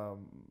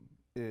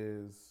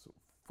is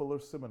Fuller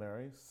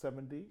Seminary,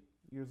 70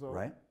 years old.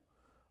 Right.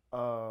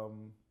 A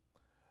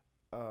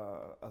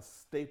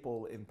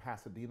staple in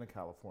Pasadena,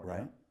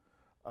 California.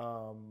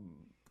 Right.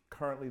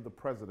 Currently the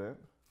president.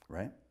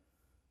 Right.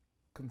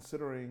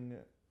 Considering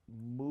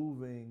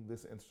moving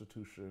this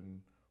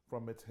institution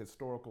from its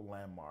historical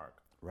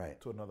landmark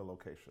to another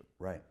location.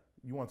 Right.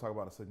 You want to talk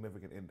about a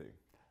significant ending.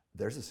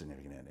 There's a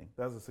significant ending.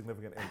 That's a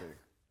significant ending.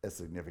 A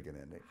significant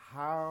ending.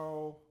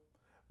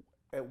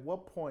 At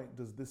what point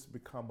does this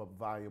become a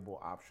viable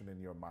option in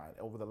your mind?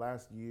 Over the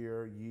last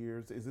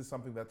years, is this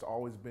something that's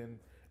always been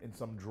in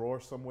some drawer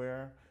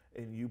somewhere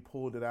and you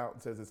pulled it out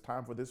and says it's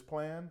time for this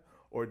plan?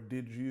 Or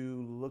did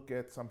you look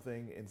at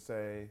something and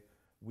say,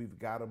 we've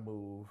got to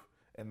move,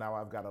 and now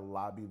I've got to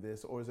lobby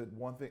this? Or is it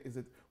one thing?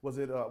 Was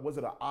it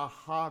a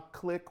aha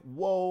click,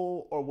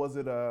 whoa, or was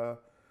it all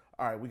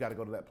right, we got to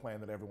go to that plan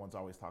that everyone's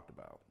always talked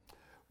about?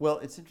 Well,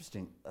 it's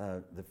interesting.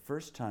 The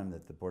first time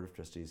that the Board of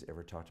Trustees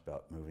ever talked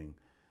about moving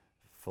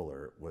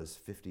Fuller was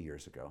 50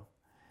 years ago,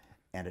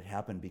 and it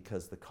happened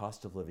because the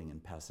cost of living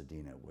in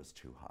Pasadena was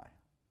too high.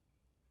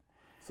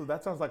 So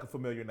that sounds like a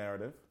familiar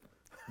narrative.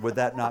 Would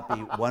that not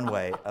be one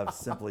way of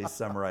simply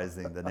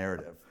summarizing the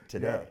narrative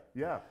today?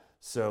 Yeah.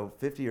 So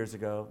 50 years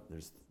ago,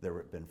 there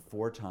have been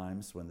 4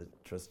 times when the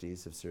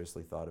trustees have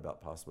seriously thought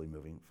about possibly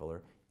moving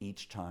Fuller.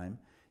 Each time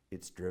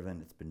it's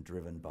been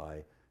driven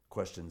by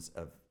questions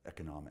of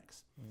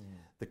economics.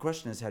 The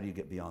question is, how do you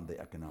get beyond the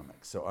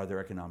economics? So are there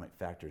economic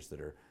factors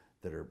that are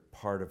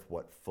part of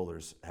what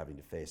Fuller's having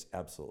to face?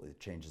 Absolutely.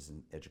 Changes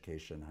in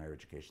education, higher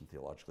education,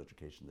 theological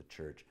education, the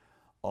church,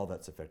 all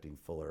that's affecting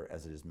Fuller,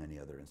 as it is many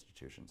other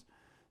institutions.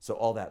 So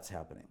all that's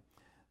happening.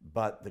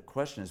 But the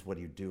question is, what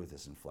do you do with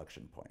this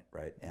inflection point,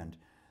 right? And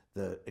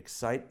the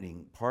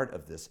exciting part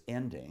of this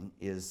ending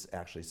is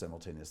actually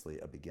simultaneously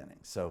a beginning.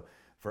 So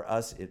for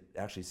us, it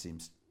actually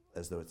seems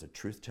as though it's a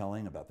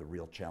truth-telling about the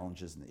real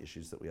challenges and the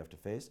issues that we have to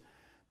face,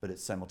 but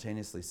it's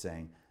simultaneously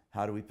saying,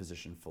 how do we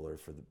position Fuller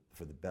for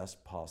the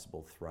best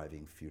possible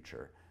thriving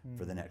future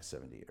for the next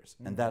 70 years?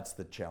 And that's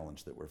the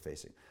challenge that we're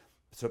facing.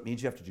 So it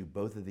means you have to do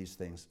both of these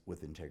things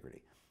with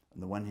integrity. On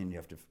the one hand, you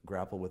have to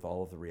grapple with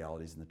all of the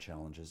realities and the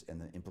challenges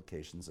and the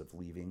implications of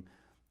leaving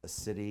a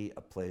city,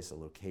 a place, a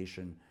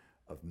location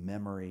of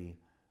memory,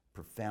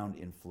 profound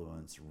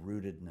influence,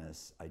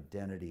 rootedness,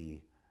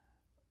 identity,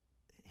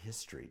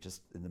 history,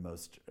 just in the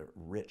most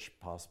rich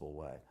possible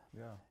way.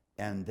 Yeah.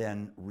 And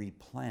then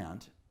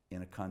replant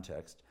in a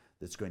context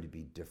that's going to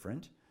be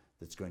different,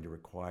 that's going to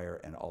require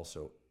and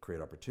also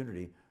create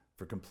opportunity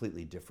for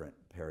completely different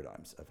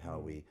paradigms of how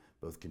we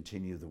both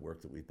continue the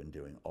work that we've been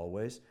doing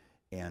always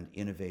and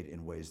innovate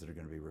in ways that are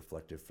going to be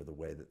reflective for the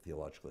way that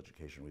theological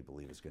education, we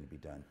believe, is going to be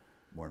done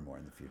more and more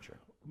in the future.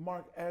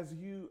 Mark, as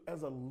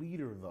a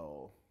leader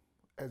though,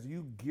 as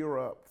you gear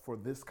up for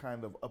this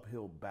kind of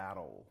uphill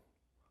battle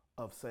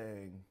of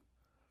saying,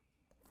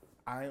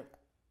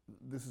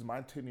 this is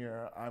my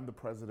tenure, I'm the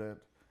president,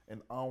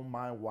 and on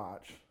my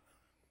watch,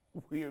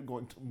 we are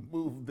going to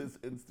move this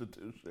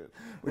institution.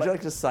 Would you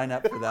like to sign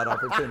up for that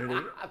opportunity?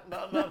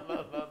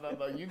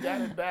 No, you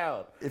got it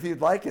down. If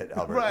you'd like it,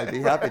 Albert, I'd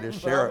be happy to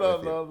share it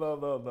with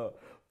you.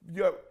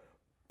 No.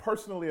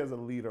 personally as a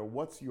leader,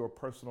 what's your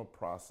personal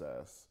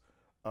process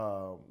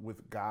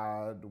with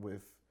God,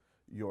 with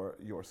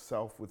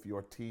yourself, with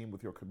your team,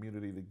 with your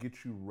community to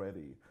get you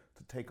ready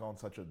to take on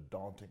such a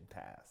daunting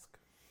task?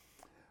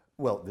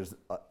 Well,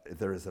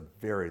 there is a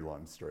very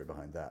long story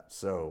behind that.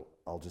 So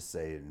I'll just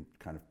say in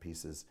kind of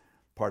pieces.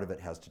 Part of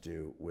it has to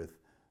do with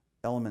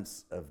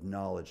elements of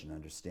knowledge and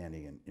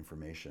understanding and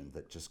information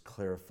that just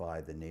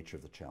clarify the nature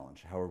of the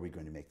challenge. How are we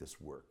going to make this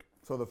work?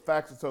 So the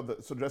facts,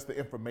 so just the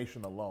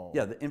information alone.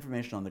 Yeah, the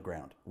information on the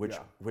ground, which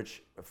Yeah.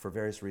 which for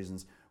various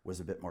reasons was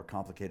a bit more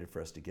complicated for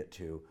us to get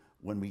to.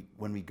 When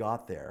we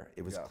got there,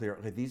 it was Yeah. clear.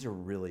 Okay, these are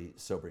really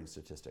sobering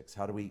statistics.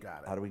 How do we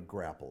Got it. how do we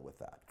grapple with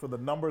that? So the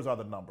numbers are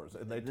the numbers,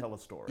 and they tell a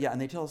story. Yeah,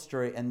 and they tell a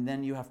story, and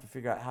then you have to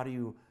figure out how do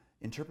you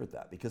interpret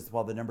that, because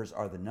while the numbers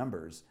are the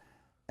numbers,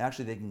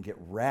 actually they can get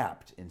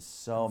wrapped in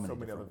so many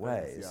different other things,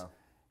 ways. yeah.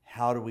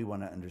 How do we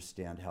want to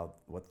understand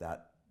what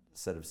that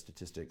set of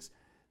statistics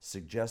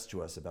suggests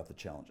to us about the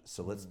challenges?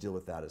 So let's deal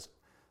with that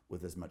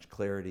with as much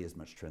clarity, as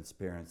much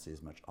transparency,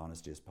 as much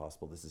honesty as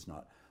possible. This is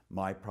not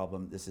my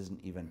problem. This isn't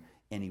even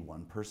any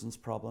one person's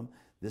problem.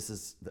 This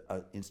is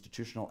an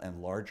institutional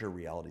and larger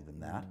reality than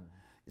that.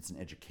 It's an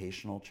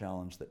educational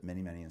challenge that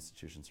many, many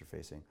institutions are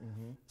facing.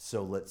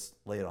 So let's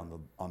lay it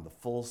on the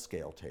full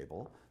scale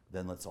table.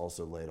 Then let's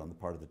also lay it on the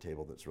part of the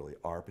table that's really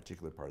our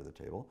particular part of the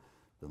table.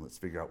 Then let's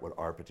figure out what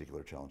our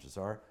particular challenges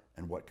are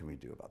and what can we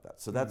do about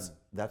that. So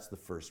that's the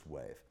first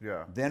wave.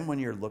 Yeah. Then when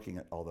you're looking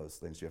at all those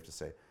things, you have to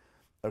say,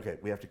 okay,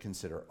 we have to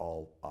consider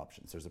all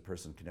options. There's a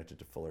person connected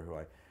to Fuller who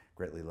I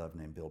greatly love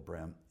named Bill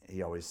Brehm.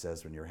 He always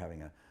says when you're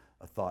having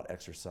a thought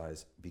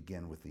exercise,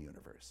 begin with the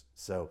universe.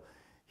 So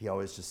he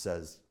always just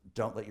says,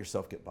 don't let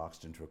yourself get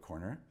boxed into a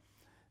corner.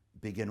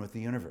 Begin with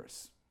the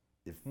universe.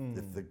 If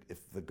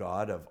the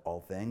God of all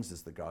things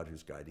is the God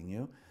who's guiding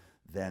you,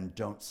 then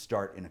don't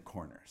start in a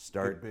corner.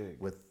 Start big.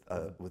 with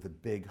a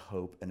big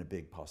hope and a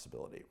big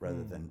possibility,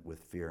 rather than with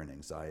fear and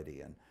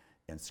anxiety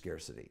and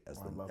scarcity as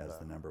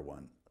the number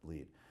one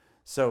lead.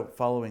 So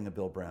following a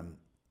Bill Brehm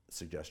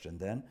suggestion,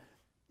 then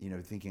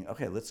thinking,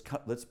 okay,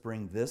 let's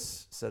bring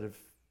this set of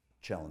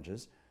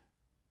challenges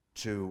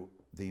to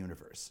the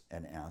universe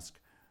and ask,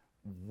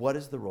 what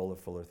is the role of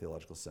Fuller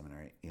Theological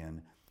Seminary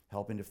in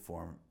helping to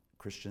form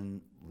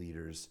Christian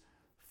leaders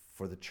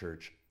for the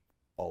church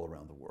all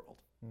around the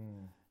world?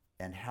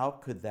 And how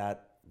could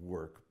that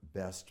work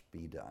best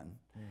be done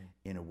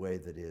in a way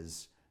that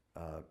is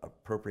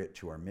appropriate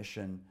to our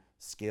mission,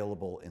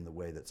 scalable in the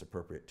way that's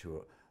appropriate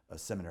to a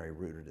seminary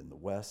rooted in the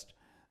West,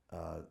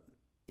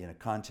 in a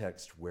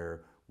context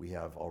where we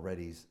have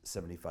already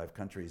 75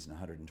 countries and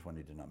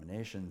 120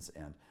 denominations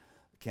and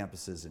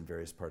campuses in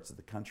various parts of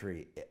the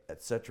country,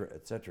 et cetera,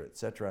 et cetera, et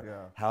cetera.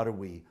 Yeah. How do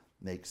we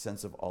make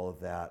sense of all of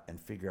that and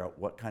figure out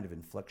what kind of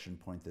inflection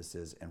point this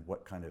is and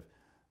what kind of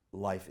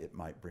life it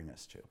might bring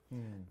us to?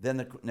 Then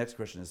the next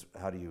question is,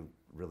 how do you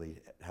really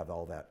have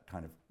all that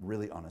kind of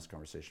really honest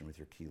conversation with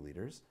your key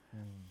leaders,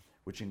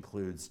 which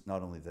includes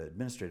not only the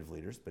administrative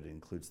leaders, but it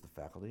includes the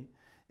faculty.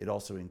 It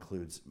also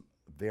includes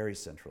very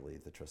centrally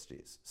the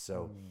trustees.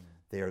 So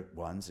they are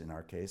ones, in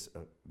our case,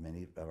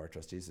 many of our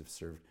trustees have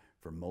served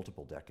for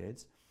multiple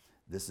decades.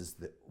 This is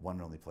the one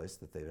and only place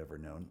that they've ever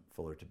known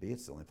Fuller to be.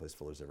 It's the only place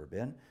Fuller's ever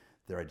been.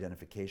 Their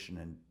identification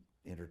and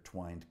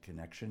intertwined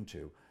connection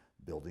to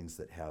buildings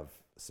that have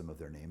some of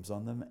their names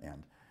on them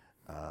and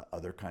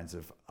other kinds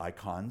of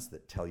icons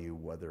that tell you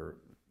whether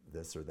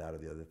this or that or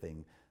the other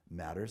thing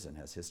matters and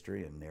has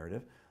history and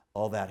narrative,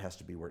 all that has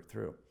to be worked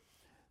through.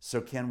 So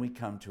can we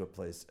come to a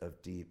place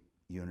of deep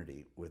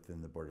unity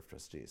within the Board of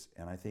Trustees?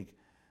 And I think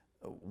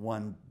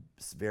one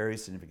very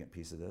significant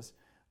piece of this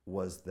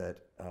was that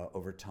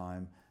over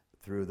time,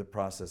 through the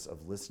process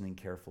of listening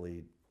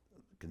carefully,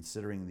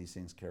 considering these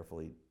things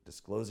carefully,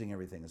 disclosing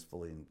everything as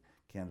fully and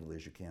candidly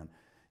as you can,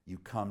 you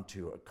come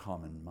to a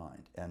common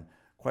mind. And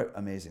quite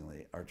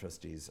amazingly, our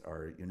trustees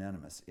are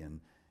unanimous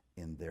in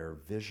their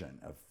vision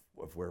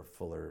of where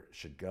Fuller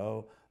should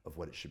go, of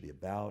what it should be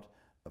about,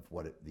 of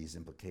what these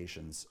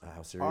implications,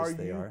 how serious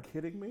they are. Are you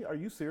kidding me? Are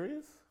you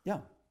serious? Yeah,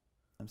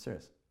 I'm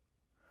serious.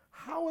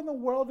 How in the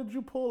world did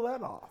you pull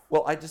that off?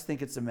 Well, I just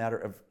think it's a matter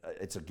of,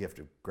 it's a gift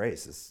of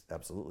grace is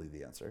absolutely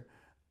the answer.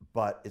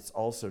 But it's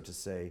also to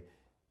say,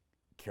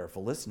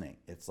 careful listening.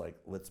 It's like,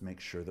 let's make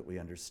sure that we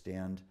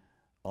understand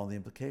all the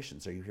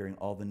implications. Are you hearing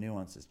all the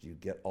nuances? Do you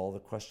get all the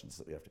questions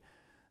that we have to?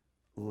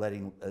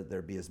 Letting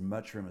there be as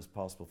much room as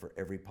possible for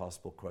every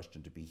possible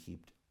question to be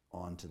heaped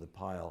onto the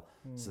pile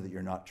so that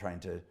you're not trying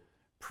to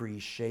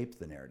pre-shape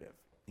the narrative.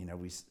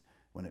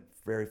 When it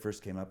very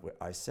first came up,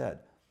 I said,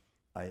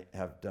 I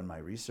have done my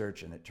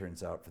research, and it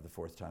turns out for the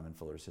fourth time in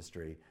Fuller's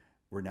history,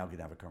 we're now going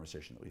to have a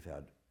conversation that we've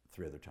had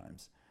 3 other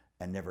times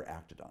and never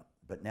acted on.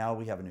 But now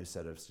we have a new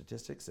set of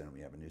statistics and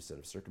we have a new set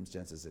of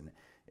circumstances in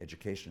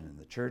education and in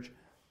the church.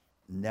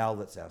 Now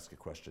let's ask a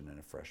question in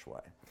a fresh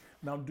way.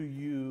 Now,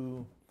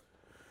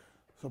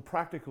 so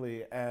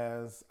practically,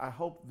 as I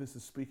hope this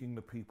is speaking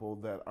to people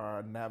that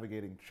are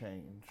navigating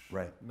change,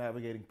 Right.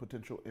 navigating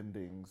potential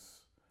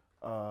endings,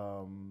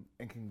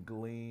 and can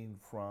glean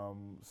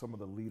from some of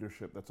the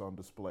leadership that's on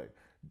display.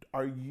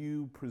 Are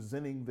you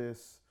presenting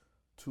this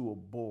to a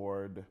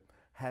board?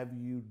 Have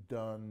you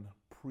done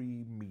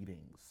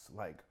pre-meetings,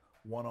 like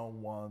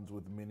one-on-ones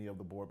with many of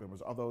the board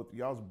members? Although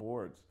y'all's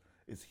boards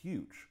is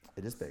huge.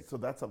 It is big. So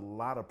that's a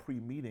lot of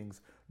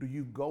pre-meetings. Do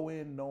you go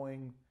in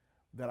knowing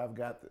that I've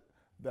got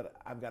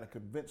to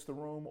convince the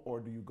room, or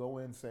do you go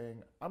in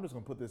saying, I'm just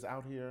going to put this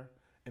out here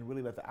and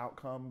really let the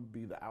outcome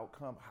be the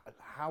outcome?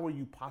 How are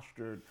you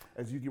postured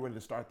as you get ready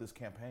to start this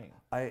campaign?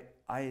 I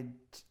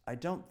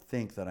don't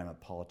think that I'm a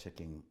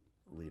politicking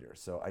leader,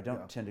 so I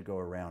don't tend to go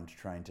around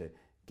trying to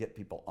get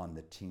people on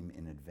the team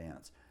in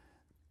advance.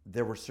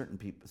 There were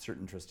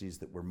certain trustees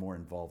that were more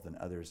involved than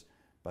others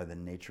by the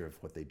nature of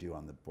what they do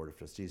on the Board of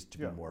Trustees to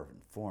be more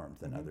informed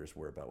than others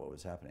were about what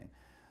was happening.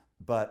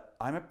 But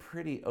I'm a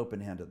pretty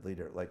open-handed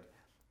leader. Like,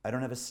 I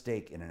don't have a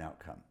stake in an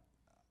outcome.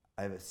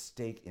 I have a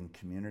stake in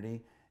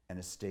community and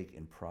a stake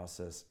in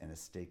process and a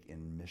stake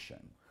in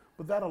mission.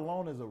 But that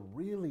alone is a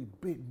really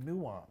big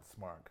nuance,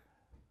 Mark.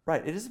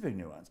 Right, it is a big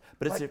nuance,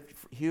 but it's a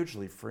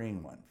hugely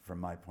freeing one from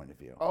my point of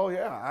view. Oh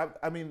yeah,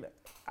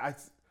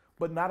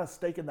 but not a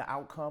stake in the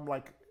outcome.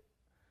 Like,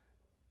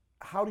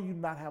 how do you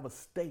not have a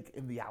stake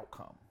in the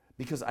outcome?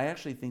 Because I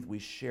actually think we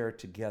share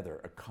together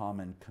a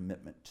common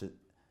commitment to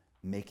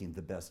making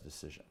the best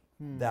decision.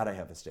 That I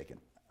have a stake in.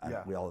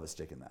 We all have a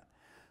stake in that.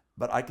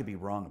 But I could be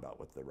wrong about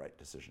what the right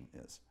decision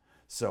is.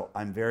 So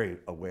I'm very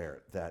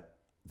aware that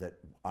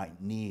I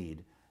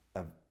need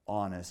an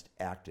honest,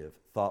 active,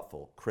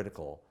 thoughtful,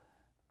 critical,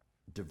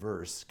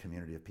 diverse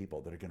community of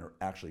people that are going to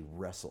actually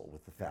wrestle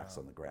with the facts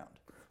on the ground.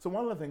 So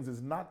one of the things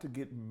is not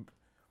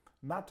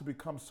to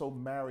become so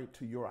married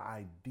to your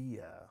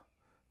idea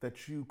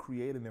that you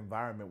create an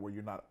environment where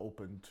you're not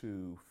open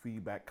to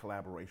feedback,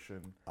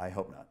 collaboration. I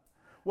hope not.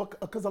 Well,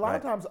 because a lot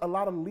of times, a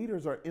lot of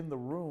leaders are in the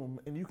room,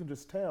 and you can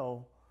just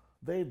tell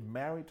they're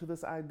married to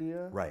this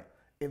idea, right?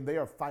 And they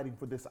are fighting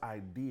for this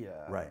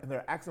idea, right? And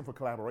they're asking for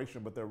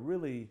collaboration, but they're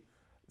really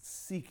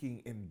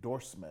seeking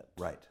endorsement,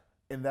 right?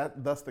 And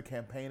thus the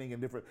campaigning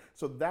and different.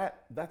 So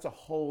that's a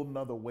whole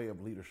nother way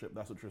of leadership.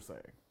 That's what you're saying,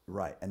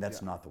 right? And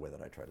that's not the way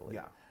that I try to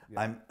lead.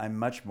 Yeah. I'm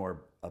much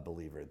more a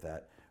believer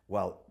that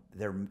while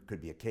there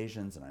could be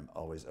occasions, and I'm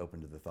always open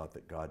to the thought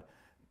that God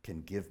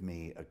can give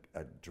me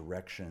a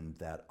direction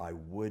that I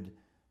would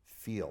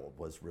feel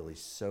was really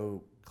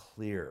so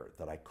clear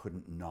that I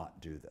couldn't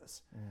not do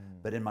this.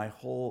 But in my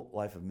whole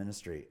life of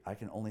ministry, I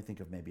can only think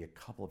of maybe a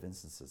couple of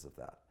instances of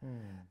that.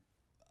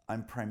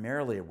 I'm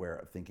primarily aware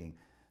of thinking,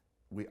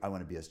 I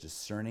want to be as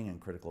discerning and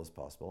critical as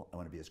possible. I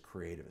want to be as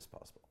creative as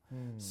possible.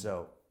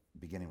 So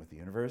beginning with the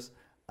universe,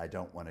 I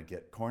don't want to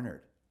get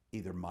cornered,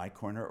 either my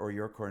corner or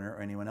your corner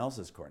or anyone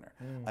else's corner.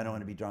 I don't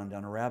want to be drawn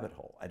down a rabbit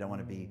hole. I don't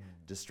want to be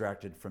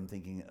distracted from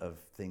thinking of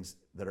things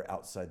that are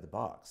outside the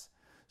box.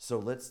 So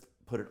let's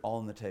put it all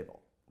on the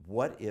table.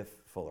 What if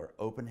Fuller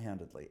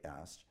open-handedly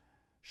asked,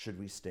 should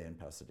we stay in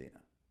Pasadena?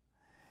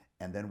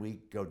 And then we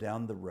go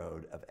down the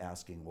road of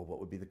asking, well, what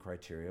would be the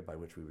criteria by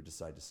which we would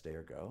decide to stay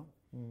or go?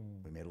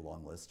 We made a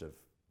long list of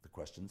the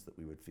questions that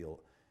we would feel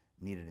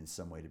needed in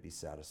some way to be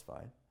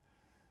satisfied.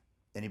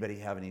 Anybody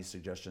have any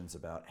suggestions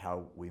about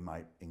how we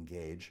might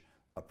engage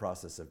a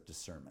process of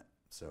discernment?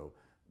 So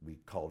we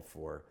called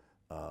for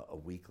a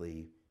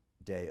weekly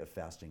day of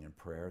fasting and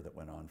prayer that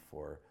went on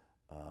for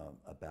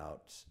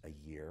about a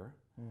year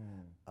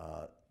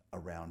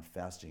around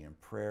fasting and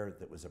prayer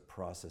that was a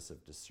process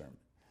of discernment.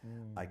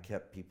 I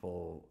kept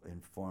people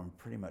informed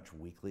pretty much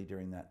weekly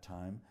during that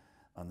time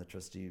on the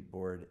trustee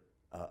board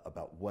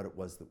about what it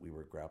was that we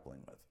were grappling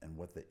with and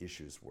what the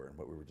issues were and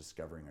what we were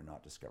discovering or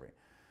not discovering.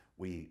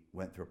 We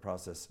went through a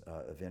process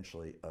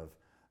eventually of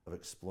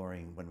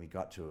exploring. When we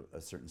got to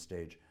a certain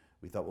stage,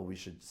 we thought, well, we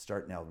should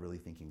start now really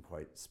thinking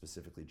quite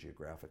specifically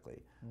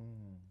geographically.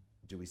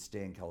 Do we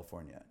stay in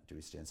California? Do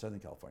we stay in Southern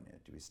California?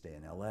 Do we stay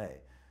in LA?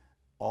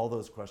 All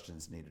those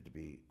questions needed to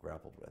be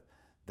grappled with.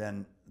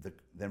 Then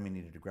we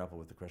needed to grapple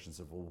with the questions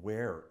of, well,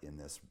 where in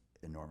this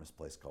enormous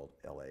place called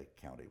LA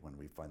County, when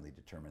we finally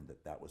determined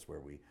that that was where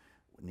we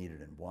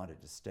needed and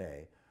wanted to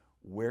stay,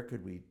 where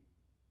could we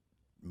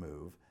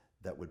move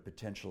that would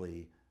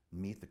potentially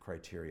meet the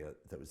criteria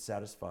that would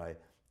satisfy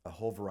a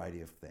whole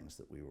variety of things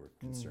that we were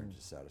concerned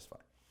to satisfy.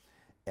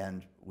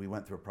 And we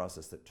went through a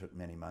process that took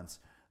many months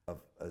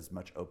of as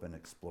much open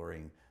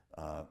exploring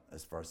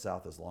as far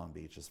south as Long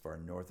Beach, as far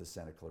north as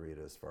Santa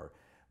Clarita, as far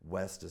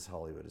west as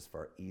Hollywood, as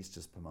far east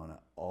as Pomona,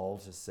 all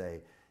to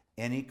say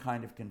any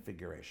kind of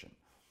configuration,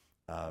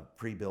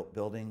 pre-built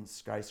building,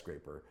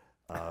 skyscraper,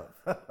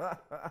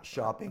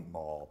 shopping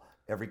mall,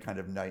 every kind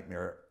of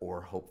nightmare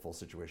or hopeful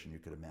situation you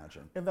could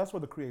imagine. And that's where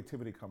the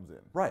creativity comes in.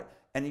 Right.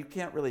 And you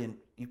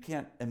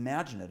can't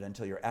imagine it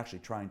until you're actually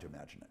trying to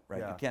imagine it, right?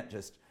 Yeah. You can't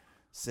just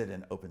sit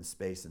in open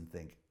space and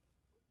think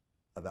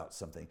about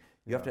something.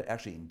 You have to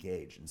actually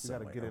engage in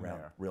some way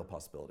around real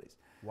possibilities.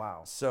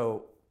 Wow.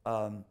 So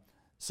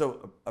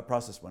a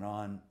process went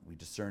on. We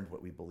discerned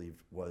what we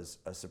believed was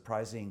a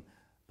surprising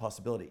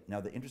possibility.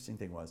 Now, the interesting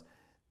thing was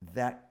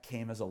that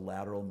came as a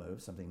lateral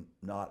move, something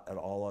not at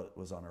all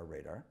was on our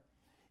radar.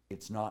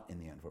 it's not in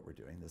the end what we're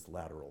doing, this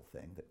lateral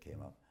thing that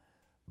came up,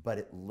 but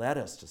it led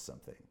us to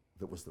something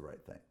that was the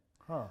right thing.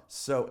 Huh.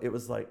 So it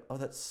was like, oh,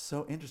 that's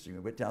so interesting. We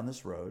went down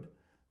this road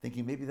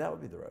thinking maybe that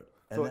would be the road.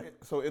 And So, then-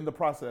 so in the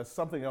process,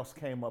 something else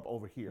came up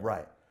over here.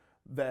 Right.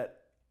 That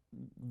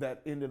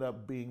ended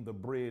up being the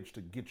bridge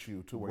to get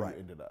you to where Right.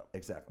 you ended up.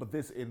 Exactly. But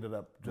this ended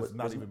up just was-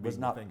 not was- even was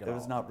being not, the thing at it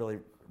was all. not really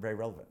very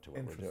relevant to what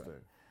we're doing.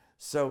 Interesting.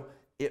 So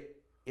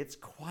it's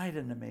quite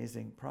an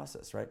amazing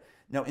process, right?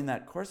 Now, in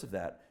that course of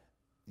that,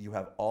 you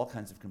have all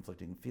kinds of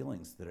conflicting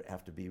feelings that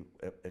have to be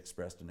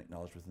expressed and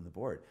acknowledged within the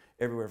board.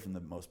 Everywhere from the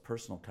most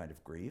personal kind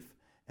of grief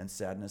and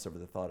sadness over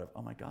the thought of,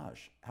 oh my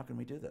gosh, how can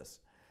we do this?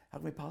 How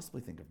can we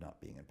possibly think of not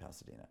being in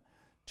Pasadena?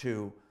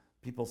 To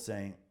people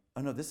saying,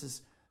 oh no, this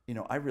is,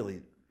 I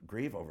really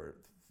grieve over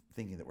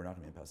thinking that we're not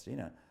going to be in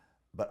Pasadena,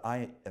 but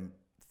I am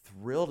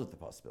thrilled at the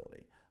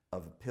possibility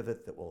of a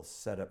pivot that will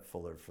set up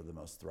Fuller for the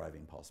most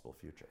thriving possible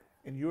future.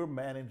 And you're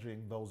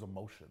managing those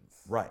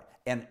emotions. Right,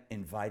 and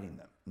inviting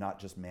them, not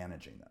just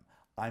managing them.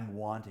 I'm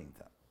wanting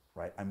them,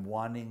 right? I'm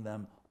wanting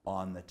them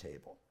on the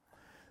table.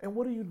 And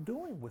what are you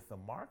doing with them,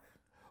 Mark?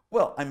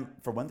 Well, I'm,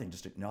 for one thing,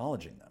 just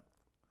acknowledging them.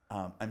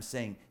 I'm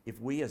saying if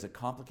we as a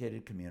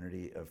complicated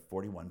community of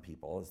 41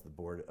 people, as the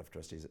board of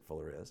trustees at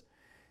Fuller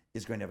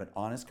is going to have an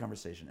honest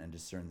conversation and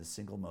discern the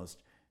single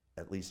most,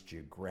 at least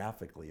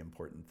geographically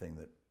important thing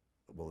that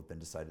will have been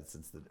decided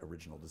since the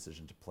original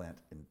decision to plant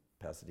in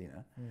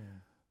Pasadena,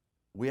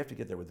 we have to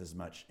get there with as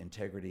much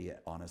integrity,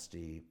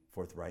 honesty,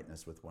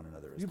 forthrightness with one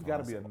another as You've possible.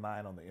 got to be a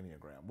 9 on the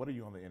Enneagram. What are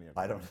you on the Enneagram?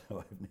 I don't know.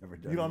 I've never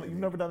done. You've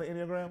never done the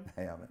Enneagram?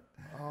 I haven't.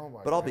 Oh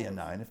my. But I'll be a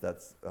 9 if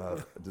that's.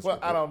 Well,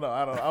 I don't know.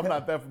 I'm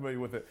not that familiar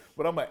with it.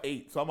 But I'm an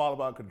 8, so I'm all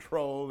about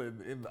control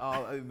and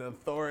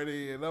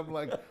authority. And I'm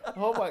like,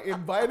 oh my,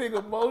 inviting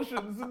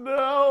emotions.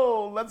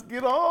 No, let's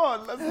get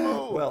on. Let's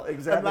move. Well,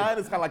 exactly. A 9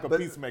 is kind of like a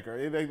But-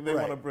 peacemaker. They Right,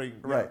 want to bring.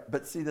 right.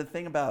 But see, the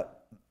thing about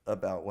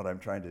what I'm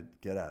trying to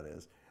get at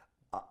is,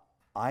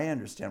 I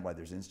understand why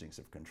there's instincts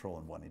of control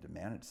and wanting to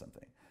manage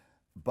something,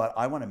 but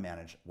I want to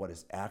manage what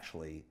is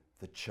actually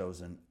the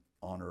chosen,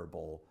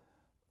 honorable,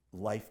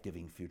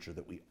 life-giving future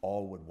that we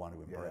all would want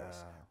to embrace,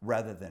 Yeah.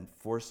 rather than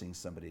forcing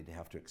somebody to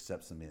have to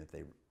accept something that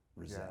they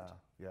resent.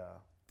 Yeah.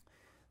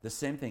 The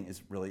same thing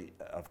is really,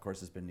 of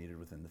course, has been needed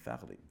within the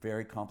faculty.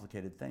 Very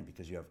complicated thing,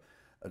 because you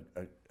have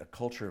a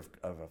culture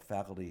of a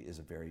faculty is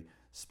a very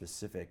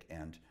specific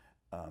and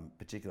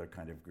particular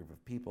kind of group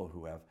of people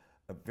who have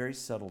a very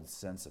settled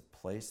sense of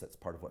place. That's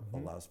part of what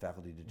allows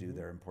faculty to do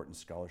their important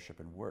scholarship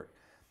and work.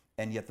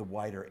 And yet the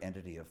wider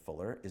entity of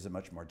Fuller is a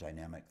much more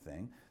dynamic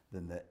thing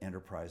than the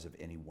enterprise of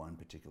any one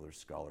particular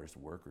scholar's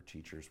work or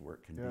teacher's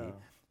work can be.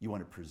 You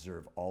want to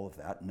preserve all of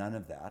that. None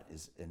of that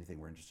is anything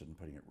we're interested in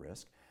putting at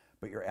risk.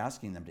 But you're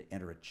asking them to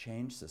enter a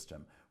change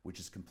system which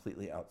is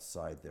completely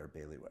outside their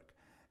bailiwick.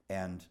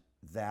 And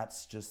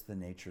that's just the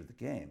nature of the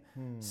game.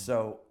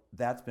 So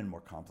that's been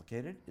more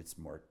complicated. It's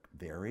more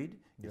varied.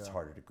 It's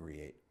harder to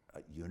create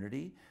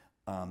unity.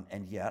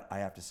 And yet, I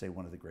have to say,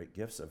 one of the great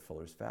gifts of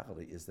Fuller's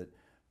faculty is that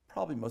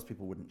probably most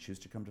people wouldn't choose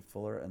to come to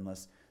Fuller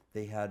unless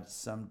they had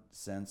some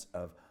sense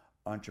of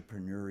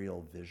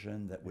entrepreneurial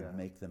vision that would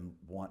make them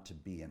want to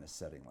be in a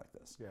setting like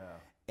this.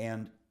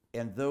 And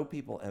though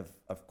people have,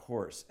 of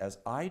course, as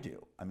I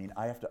do, I mean,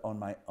 I have to own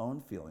my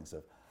own feelings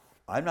of,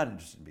 I'm not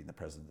interested in being the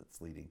president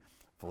that's leading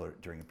Fuller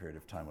during a period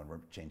of time when we're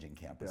changing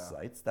campus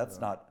sites.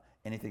 That's not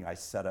anything I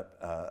set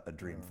up a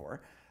dream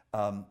for.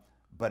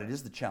 But it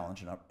is the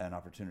challenge and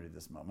opportunity of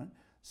this moment.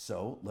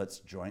 So let's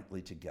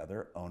jointly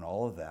together own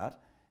all of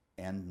that,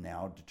 and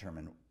now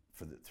determine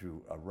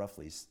through a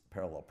roughly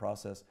parallel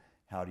process,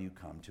 how do you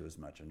come to as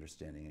much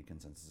understanding and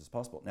consensus as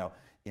possible? Now,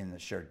 in the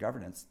shared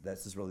governance,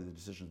 this is really the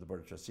decision of the Board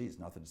of Trustees,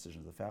 not the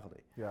decision of the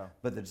faculty.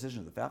 But the decision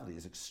of the faculty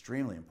is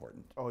extremely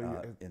important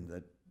in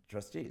the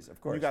trustees, of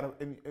course.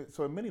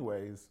 So in many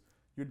ways,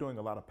 you're doing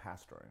a lot of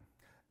pastoring.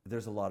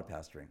 There's a lot of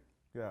pastoring.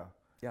 Yeah.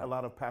 Yeah. A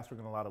lot of pastoring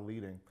and a lot of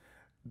leading.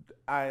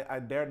 I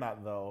dare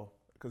not, though,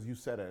 because you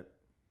said it,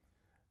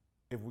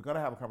 if we're going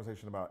to have a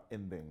conversation about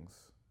endings,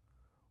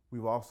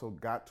 we've also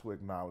got to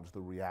acknowledge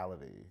the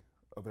reality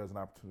of there's an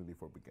opportunity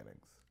for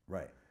beginnings.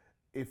 Right.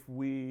 If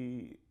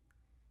we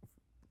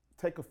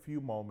take a few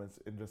moments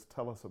and just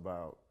tell us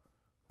about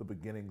the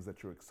beginnings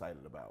that you're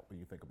excited about when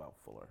you think about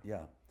Fuller.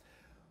 Yeah.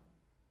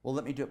 Well,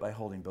 let me do it by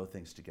holding both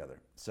things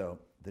together. So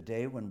the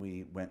day when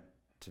we went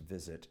to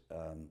visit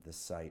the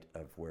site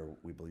of where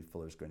we believe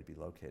Fuller is going to be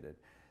located,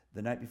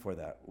 the night before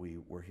that, we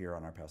were here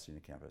on our Pasadena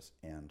campus,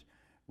 and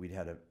we'd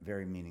had a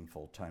very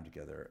meaningful time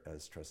together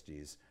as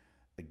trustees,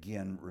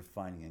 again,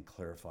 refining and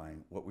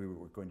clarifying what we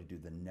were going to do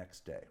the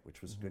next day,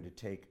 which was going to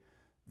take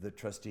the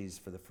trustees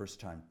for the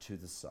first time to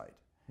the site,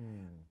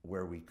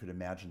 where we could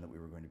imagine that we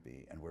were going to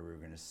be, and where we were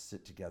going to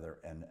sit together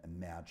and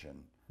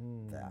imagine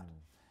that.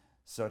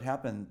 So it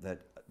happened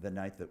that the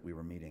night that we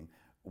were meeting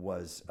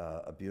was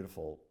a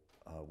beautiful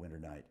winter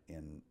night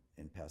in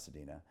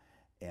Pasadena.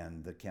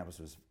 And the campus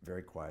was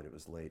very quiet. It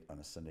was late on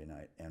a Sunday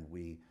night. And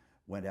we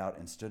went out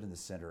and stood in the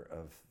center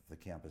of the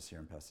campus here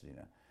in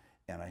Pasadena.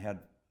 And I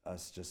had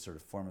us just sort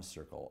of form a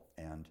circle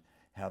and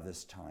have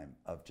this time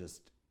of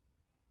just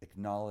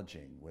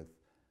acknowledging with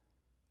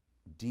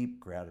deep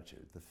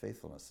gratitude the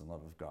faithfulness and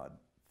love of God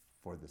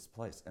for this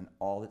place and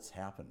all that's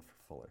happened for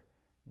Fuller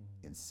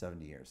in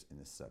 70 years in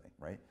this setting,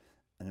 right?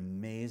 An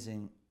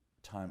amazing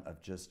time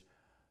of just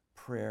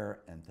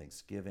prayer and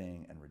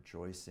thanksgiving and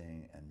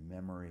rejoicing and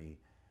memory,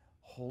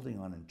 holding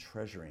on and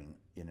treasuring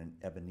in an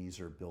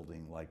Ebenezer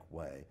building-like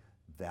way.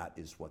 That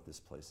is what this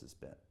place has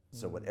been.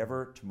 So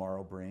whatever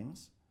tomorrow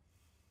brings,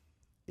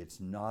 it's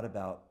not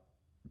about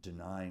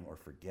denying or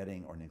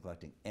forgetting or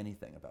neglecting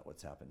anything about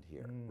what's happened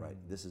here, right?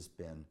 This has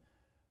been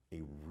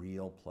a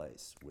real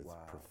place with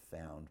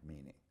profound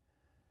meaning.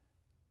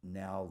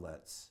 Now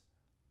let's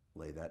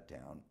lay that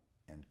down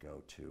and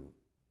go to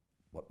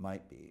what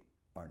might be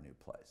our new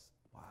place.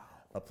 Wow.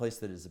 A place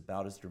that is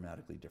about as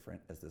dramatically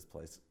different as this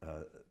place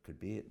could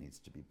be. It needs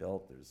to be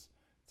built. It's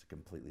a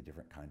completely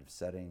different kind of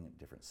setting,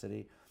 different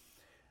city.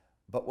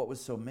 But what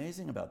was so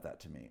amazing about that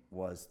to me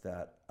was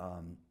that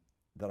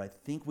that I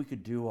think we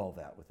could do all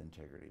that with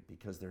integrity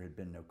because there had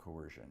been no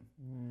coercion.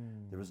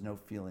 There was no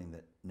feeling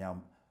that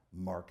now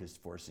Mark is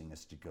forcing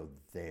us to go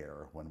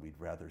there when we'd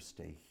rather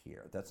stay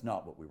here. That's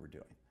not what we were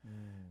doing.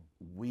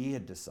 We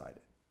had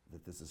decided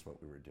that this is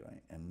what we were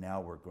doing, and now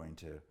we're going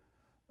to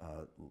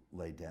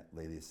lay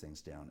these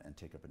things down and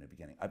take up a new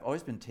beginning. I've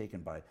always been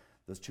taken by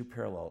those two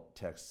parallel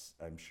texts.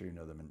 I'm sure you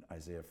know them in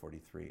Isaiah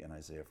 43 and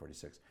Isaiah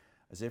 46.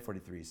 Isaiah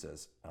 43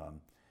 says,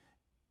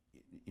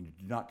 "You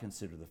do not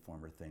consider the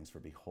former things, for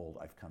behold,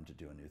 I've come to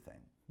do a new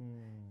thing."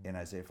 In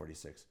Isaiah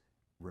 46,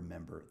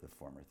 remember the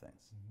former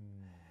things.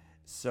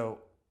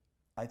 So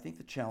I think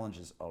the challenge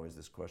is always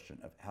this question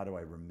of how do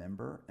I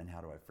remember and how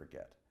do I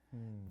forget?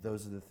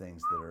 Those are the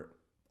things that are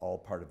all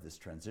part of this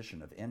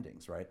transition of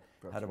endings, right?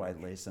 How do I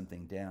lay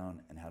something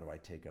down and how do I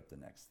take up the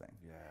next thing?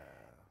 Yeah.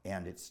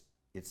 And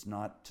it's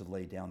not to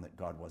lay down that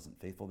God wasn't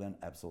faithful then.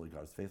 Absolutely,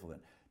 God was faithful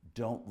then.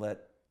 Don't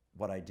let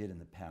what I did in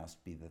the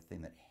past be the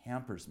thing that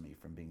hampers me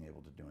from being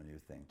able to do a new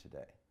thing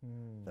today.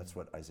 That's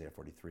what Isaiah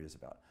 43 is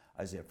about.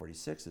 Isaiah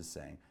 46 is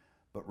saying,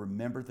 but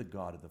remember the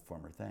God of the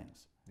former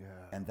things. Yeah.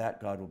 And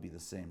that God will be the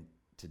same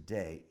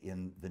today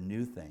in the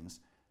new things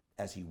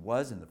as he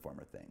was in the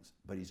former things,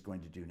 but he's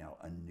going to do now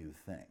a new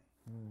thing.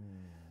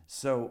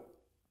 So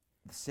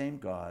the same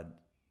God,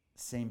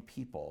 same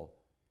people,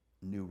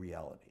 new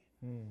reality.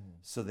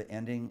 So the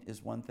ending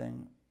is one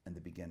thing and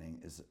the beginning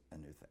is a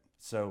new thing.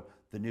 So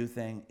the new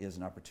thing is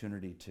an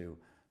opportunity to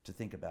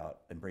think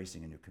about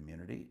embracing a new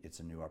community. It's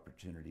a new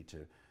opportunity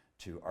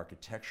to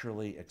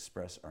architecturally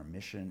express our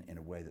mission in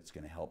a way that's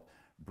going to help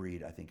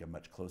breed, I think, a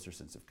much closer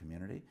sense of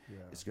community. Yeah.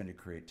 It's going to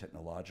create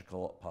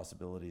technological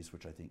possibilities,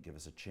 which I think give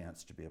us a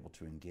chance to be able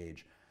to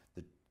engage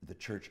the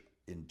church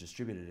in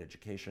distributed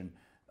education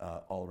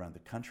all around the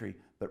country,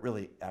 but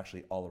really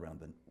actually all around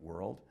the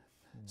world.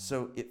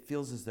 So it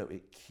feels as though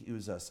it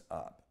cues us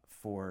up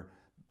for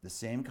the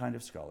same kind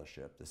of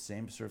scholarship, the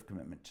same sort of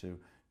commitment to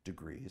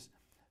degrees,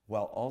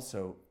 while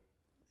also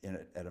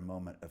at a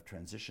moment of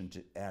transition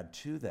to add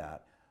to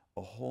that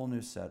a whole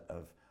new set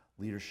of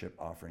leadership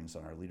offerings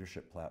on our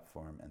leadership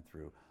platform and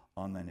through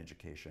online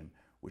education,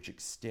 which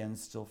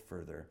extends still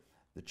further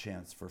the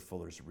chance for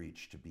Fuller's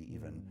reach to be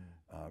even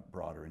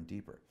broader and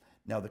deeper.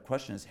 Now the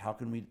question is, how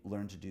can we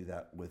learn to do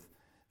that with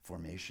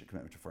formation,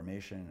 commitment to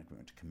formation, a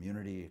commitment to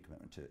community, a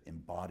commitment to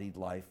embodied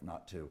life,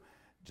 not to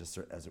just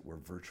as it were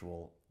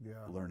virtual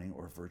learning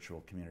or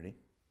virtual community?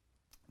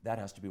 That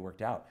has to be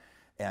worked out.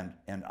 And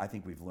I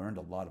think we've learned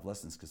a lot of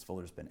lessons because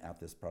Fuller's been at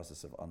this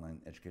process of online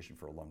education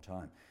for a long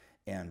time.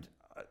 And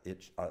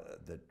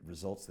the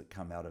results that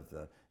come out of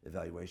the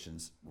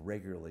evaluations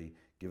regularly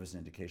give us an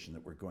indication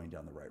that we're going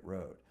down the right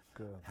road.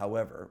 Good.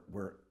 However,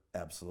 we're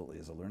absolutely,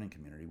 as a learning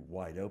community,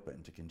 wide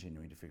open to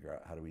continuing to figure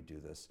out how do we do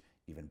this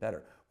even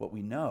better. What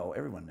we know,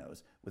 everyone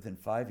knows, within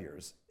 5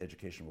 years,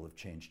 education will have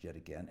changed yet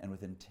again, and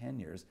within 10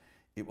 years,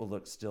 it will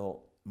look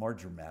still more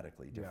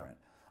dramatically different.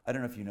 Yeah. I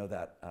don't know if you know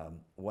that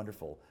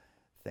wonderful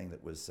thing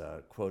that was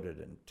quoted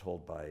and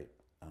told by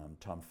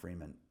Tom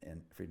Friedman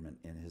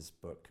in his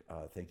book,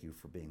 Thank You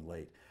for Being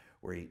Late,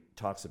 where he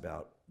talks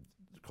about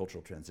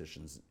cultural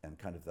transitions and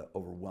kind of the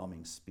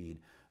overwhelming speed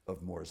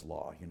of Moore's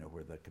Law,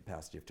 where the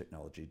capacity of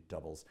technology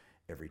doubles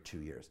every 2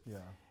 years. Yeah.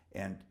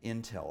 And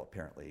Intel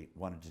apparently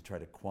wanted to try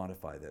to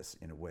quantify this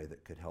in a way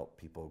that could help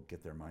people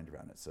get their mind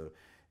around it. So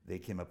they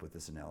came up with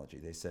this analogy.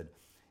 They said,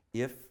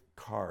 if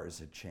cars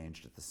had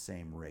changed at the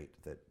same rate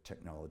that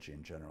technology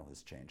in general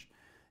has changed,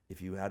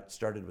 if you had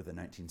started with a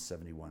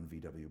 1971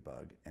 VW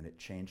Bug and it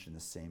changed in the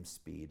same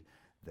speed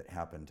that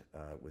happened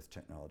with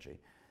technology,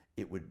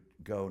 it would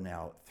go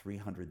now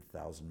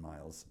 300,000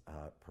 miles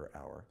per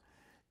hour.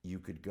 You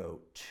could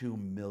go 2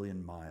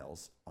 million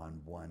miles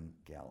on 1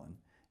 gallon,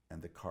 and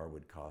the car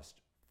would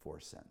cost 4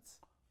 cents.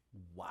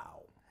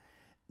 Wow.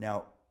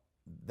 Now,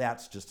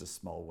 that's just a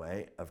small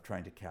way of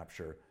trying to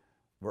capture,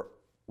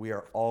 we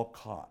are all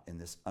caught in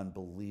this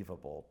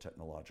unbelievable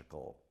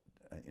technological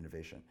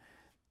innovation.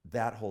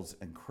 That holds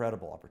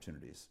incredible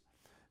opportunities.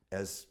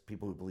 As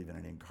people who believe in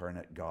an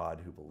incarnate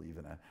God, who believe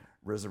in a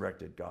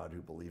resurrected God,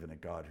 who believe in a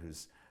God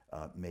who's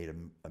made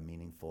a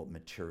meaningful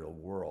material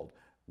world,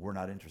 we're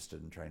not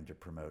interested in trying to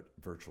promote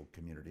virtual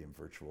community and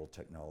virtual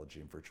technology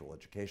and virtual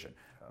education.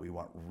 We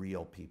want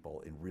real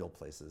people in real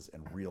places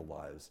and real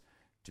lives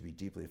to be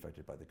deeply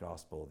affected by the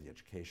gospel, the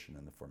education,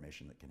 and the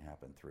formation that can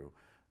happen through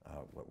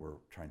what we're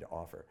trying to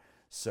offer.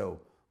 So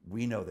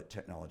we know that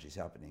technology is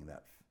happening,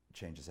 that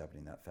change is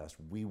happening that fast.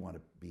 We want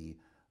to be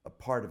a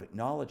part of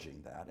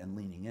acknowledging that and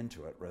leaning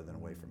into it rather than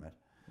away from it,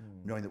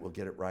 knowing that we'll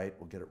get it right,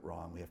 we'll get it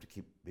wrong. We have to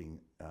keep being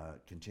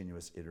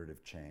continuous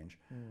iterative change.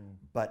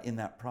 But in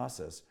that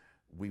process,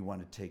 we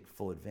want to take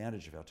full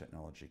advantage of how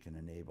technology can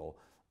enable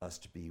us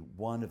to be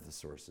one of the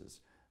sources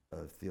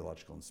of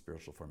theological and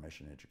spiritual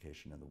formation and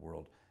education in the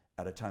world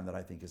at a time that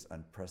I think is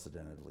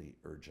unprecedentedly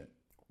urgent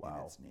in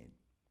its need.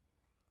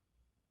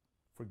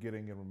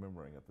 Forgetting and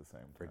remembering at the same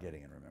time.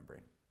 Forgetting and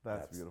remembering.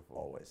 That's beautiful.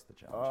 Always the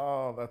challenge.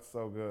 Oh, that's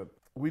so good.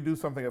 We do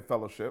something at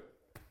Fellowship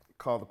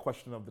called the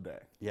Question of the Day.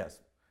 Yes.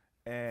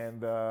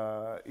 And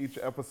each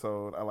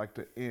episode, I like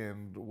to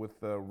end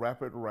with a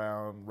rapid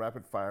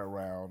fire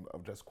round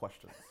of just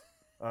questions.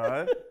 All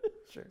right?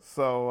 Sure.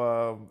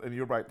 So, and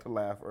you're right to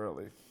laugh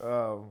early.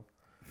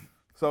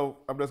 So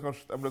I'm just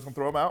gonna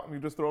throw them out, and you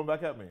just throw them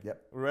back at me.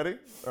 Yep. Ready?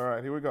 All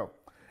right, here we go.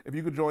 If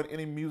you could join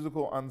any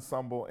musical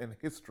ensemble in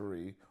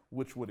history,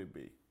 which would it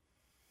be?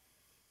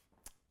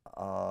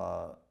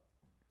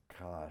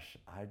 Gosh,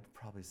 I'd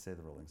probably say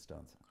the Rolling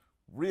Stones.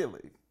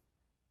 Really? You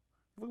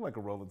look like a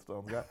Rolling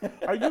Stones guy.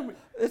 Are you?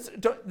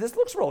 This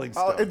looks Rolling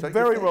Stones. It's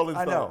very Rolling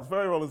I Stones. know. It's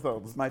very Rolling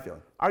Stones. It's my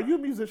feeling. Are you a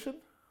musician?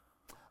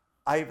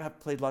 I have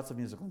played lots of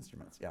musical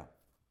instruments. Yeah.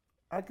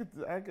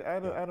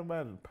 I'd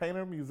imagine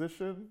painter,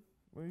 musician.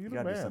 Well, you're the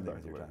gotta do man. something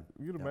with your Dr. time.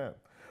 You're the Yeah. man.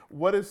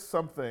 What is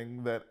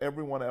something that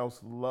everyone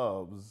else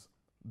loves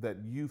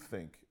that you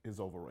think is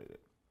overrated?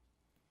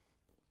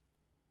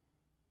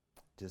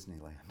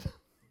 Disneyland.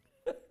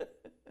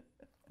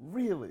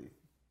 Really?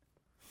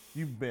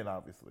 You've been,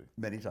 obviously.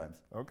 Many times.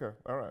 Okay,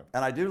 all right.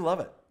 And I do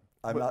love it.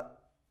 It's but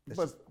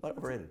just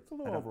overrated. it's a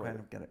little I don't overrated.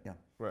 kind of get it, yeah.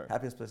 Right.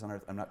 Happiest place on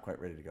earth. I'm not quite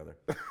ready to go there.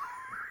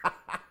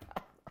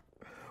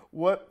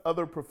 What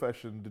other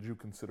profession did you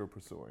consider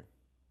pursuing?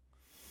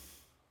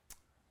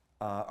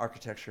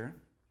 Architecture,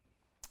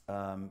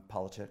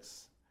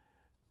 politics,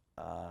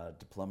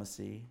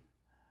 diplomacy,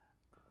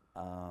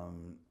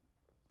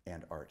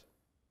 and art.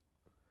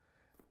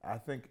 I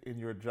think in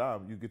your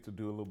job, you get to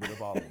do a little bit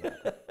of all of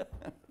that.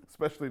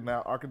 Especially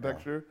now,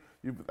 architecture.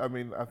 Yeah. I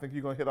think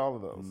you're going to hit all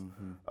of those.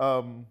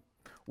 Mm-hmm.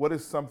 What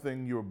is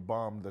something you're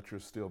bummed that you're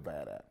still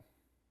bad at?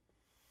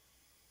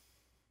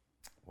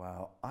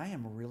 Wow, I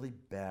am really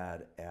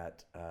bad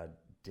at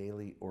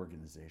daily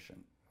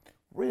organization.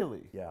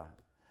 Really? Yeah,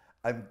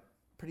 I'm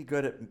pretty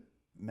good at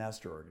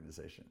master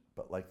organization,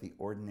 but like the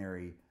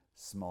ordinary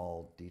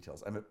small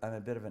details. I'm a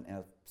bit of an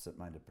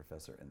absent-minded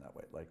professor in that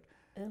way. Like,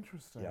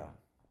 Interesting.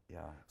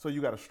 yeah, So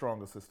you got a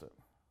strong assistant.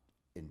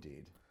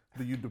 indeed.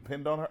 Do you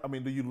depend on her? I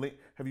mean, do you lean?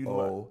 Have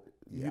you?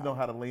 Yeah. You know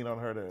how to lean on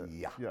her to?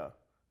 Yeah.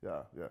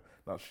 Yeah.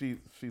 No, she's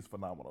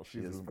phenomenal.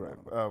 She's is doing great.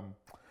 phenomenal.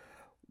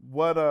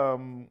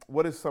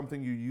 What is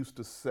something you used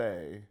to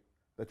say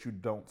that you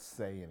don't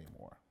say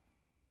anymore?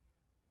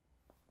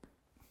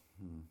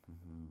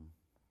 Mm-hmm.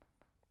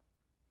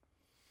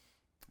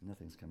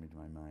 Nothing's coming to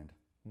my mind.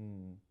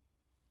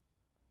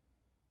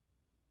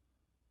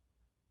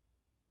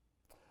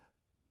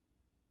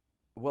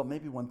 Well,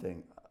 maybe one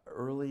thing.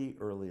 Early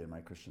in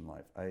my Christian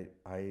life,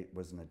 I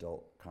was an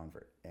adult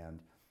convert, and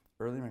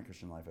early in my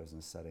Christian life, I was in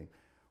a setting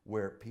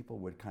where people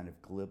would kind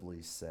of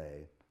glibly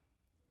say,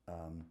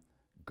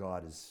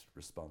 God is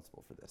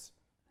responsible for this.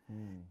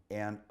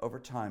 And over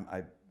time,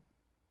 I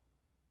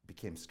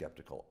became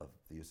skeptical of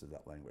the use of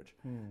that language.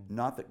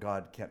 Not that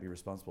God can't be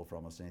responsible for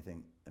almost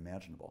anything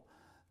imaginable.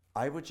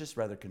 I would just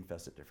rather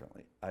confess it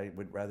differently. I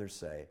would rather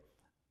say,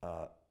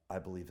 I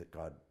believe that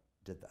God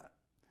did that.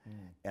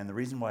 And the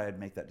reason why I'd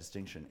make that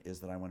distinction is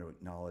that I want to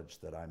acknowledge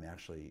that I'm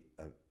actually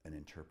an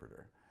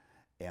interpreter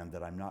and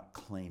that I'm not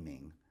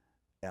claiming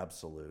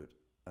absolute,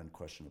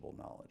 unquestionable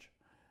knowledge.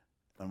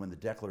 And when the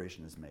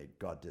declaration is made,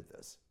 God did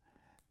this,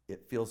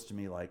 it feels to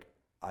me like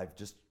I've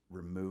just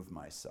removed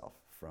myself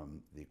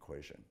from the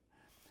equation.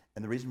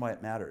 And the reason why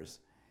it matters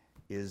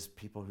is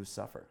people who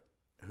suffer,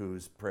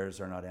 whose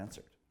prayers are not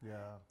answered. Yeah.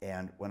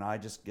 And when I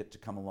just get to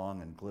come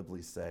along and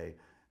glibly say,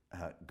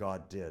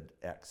 God did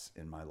X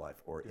in my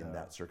life or in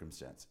that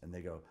circumstance, and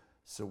they go,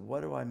 so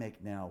what do I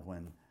make now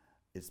when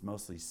it's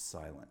mostly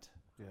silent?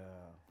 Yeah.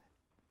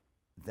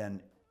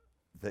 Then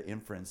the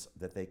inference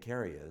that they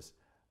carry is,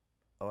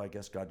 oh, I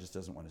guess God just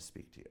doesn't want to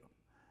speak to you.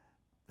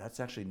 That's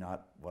actually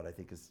not what I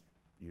think is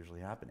usually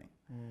happening.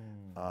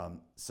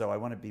 So I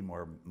want to be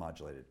more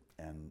modulated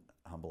and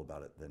humble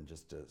about it than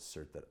just to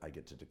assert that I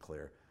get to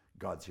declare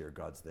God's here,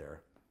 God's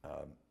there.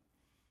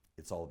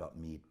 It's all about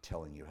me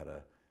telling you how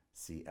to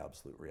see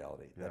absolute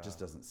reality. Yeah. That just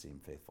doesn't seem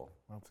faithful.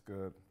 That's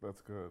good.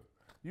 That's good.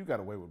 You got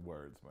away with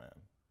words, man.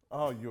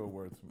 Oh, you're a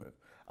wordsmith.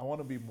 I want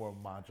to be more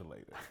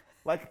modulated.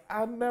 Like,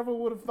 I never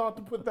would have thought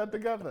to put that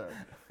together.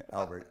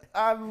 Albert,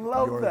 I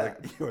love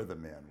that. You're the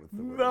man with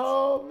the words.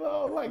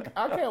 No, like,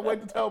 I can't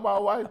wait to tell my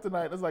wife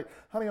tonight. It's like,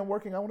 honey, I'm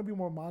working. I want to be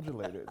more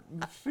modulated.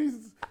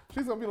 She's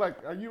gonna be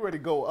like, are you ready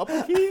to go up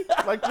a key?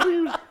 Like,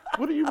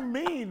 what do you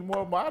mean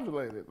more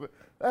modulated?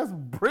 That's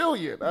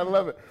brilliant. I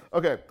love it.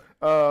 Okay,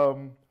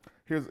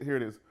 here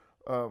it is.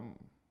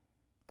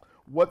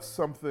 What's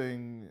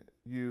something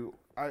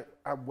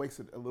I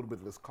wasted a little bit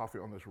of this coffee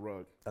on this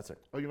rug. That's it.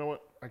 Oh, you know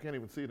what? I can't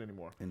even see it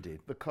anymore. Indeed.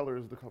 The color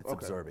is the color. It's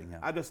absorbing, yeah.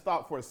 I just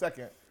thought for a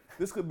second,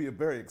 this could be a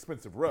very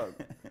expensive rug.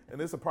 And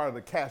this is a part of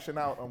the cashing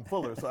out on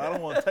Fuller, so I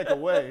don't want to take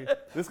away.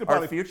 This could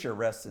probably, Our future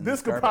rests in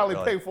this could carpet, probably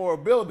really. pay for a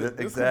building.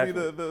 Exactly.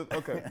 This could be the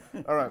okay.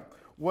 All right.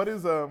 What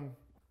is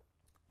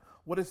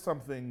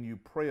something you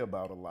pray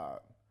about a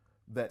lot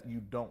that you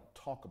don't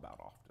talk about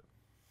often?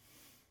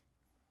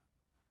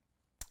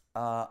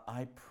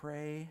 I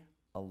pray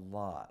a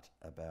lot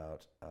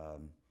about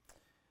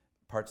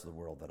parts of the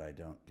world that I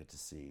don't get to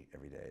see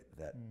every day,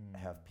 that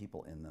have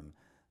people in them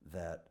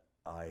that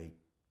I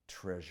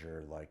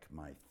treasure like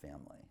my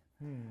family.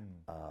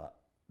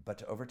 But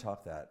to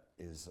overtalk that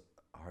is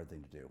a hard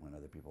thing to do when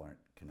other people aren't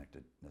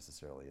connected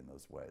necessarily in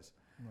those ways.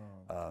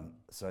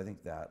 So I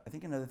think that. I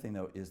think another thing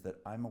though is that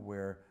I'm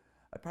aware.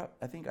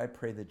 I think I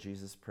pray the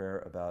Jesus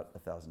prayer about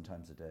 1,000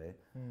 times a day.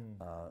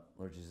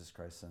 Lord Jesus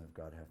Christ, Son of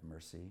God, have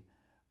mercy,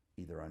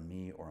 either on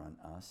me or on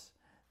us.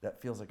 That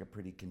feels like a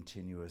pretty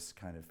continuous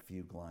kind of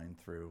fugue line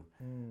through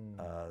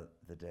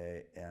the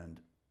day,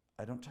 and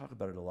I don't talk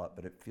about it a lot,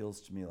 but it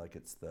feels to me like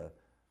it's the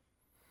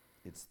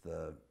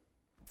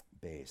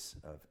base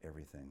of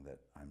everything that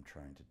I'm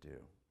trying to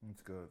do.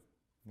 That's good.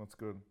 That's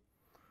good.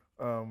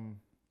 When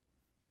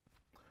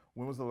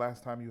was the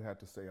last time you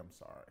had to say I'm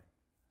sorry?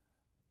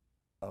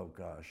 Oh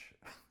gosh,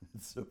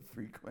 it's so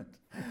frequent.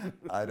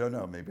 I don't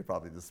know. Maybe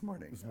probably this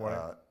morning. This morning?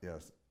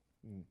 Yes.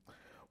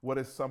 What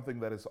is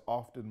something that is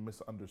often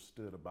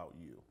misunderstood about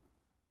you?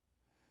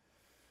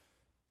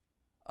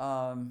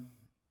 What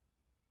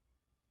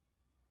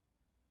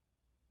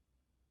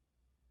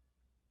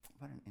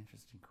an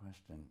interesting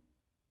question.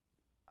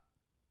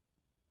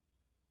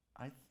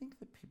 I think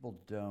that people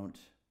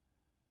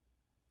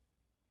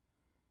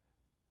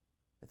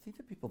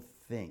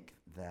think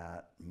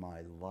that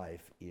my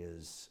life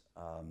is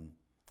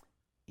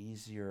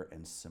easier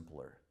and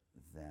simpler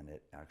than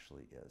it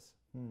actually is.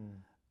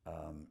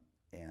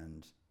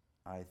 And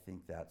I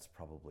think that's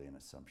probably an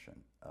assumption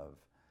of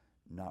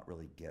not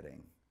really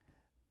getting,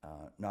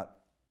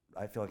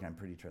 I feel like I'm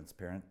pretty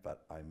transparent,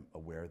 but I'm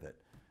aware that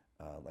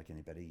like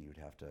anybody, you'd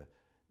have to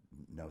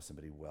know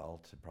somebody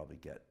well to probably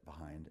get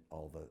behind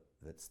all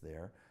that's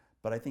there.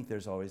 But I think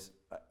there's always,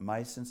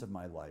 my sense of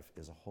my life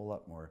is a whole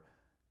lot more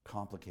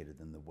complicated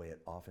than the way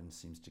it often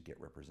seems to get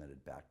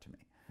represented back to me.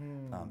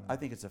 I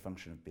think it's a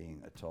function of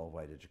being a tall,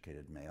 white,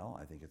 educated male.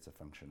 I think it's a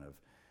function of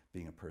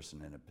being a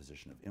person in a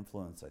position of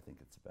influence. I think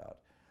it's about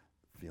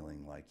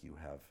feeling like you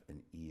have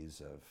an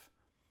ease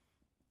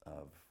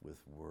of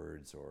with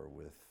words or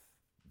with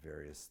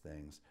various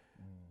things,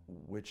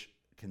 which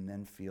can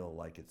then feel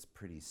like it's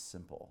pretty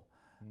simple.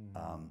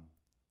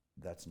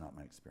 That's not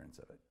my experience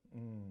of it.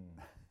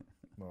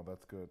 No,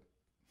 that's good.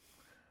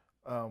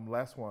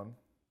 Last one.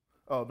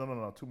 Oh,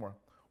 no, two more.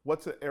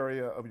 What's an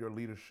area of your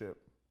leadership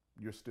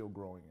you're still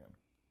growing in?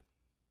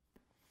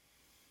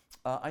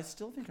 I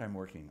still think I'm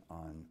working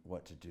on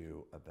what to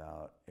do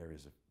about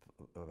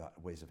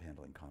about ways of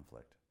handling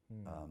conflict.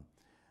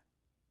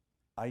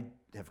 I'm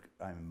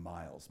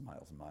miles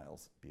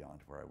beyond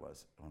where I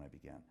was when I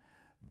began.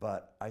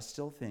 But I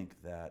still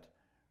think that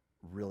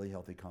really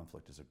healthy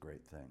conflict is a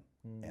great thing,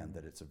 and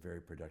that it's a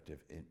very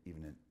productive,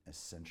 even an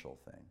essential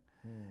thing.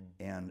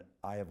 And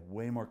I have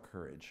way more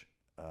courage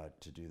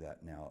to do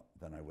that now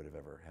than I would have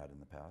ever had in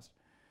the past.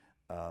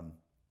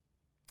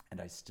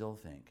 And I still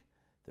think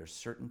there's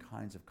certain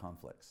kinds of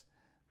conflicts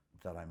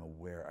that I'm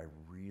aware I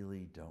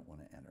really don't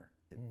want to enter.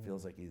 It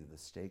feels like either the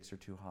stakes are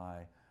too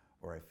high,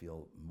 or I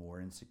feel more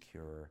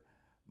insecure,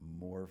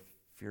 more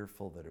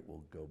fearful that it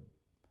will go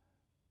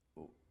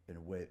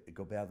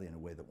badly in a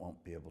way that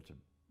won't be able to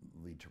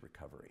lead to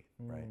recovery,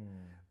 right?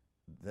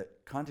 The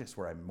contexts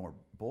where I'm more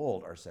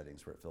bold are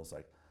settings where it feels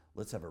like,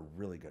 let's have a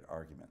really good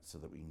argument so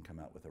that we can come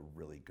out with a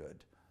really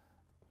good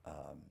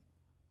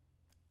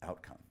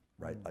outcome,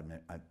 right? I mean,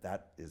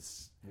 that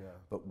is,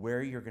 but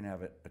where you're going to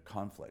have a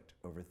conflict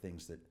over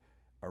things that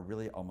are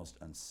really almost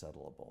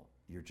unsettlable,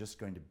 you're just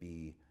going to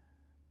be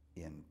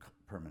in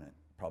permanent,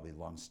 probably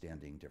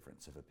long-standing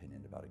difference of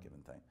opinion about a given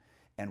thing.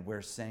 And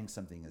where saying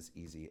something as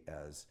easy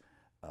as,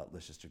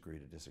 let's just agree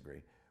to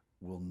disagree,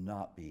 will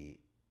not be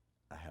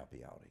a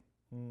happy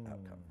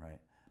outcome, right?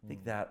 I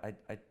think that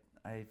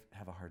I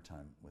have a hard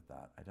time with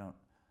that. I don't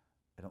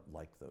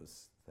like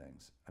those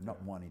things. I'm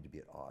not wanting to be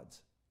at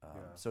odds.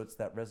 So it's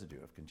that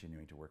residue of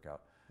continuing to work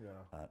out,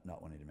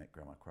 not wanting to make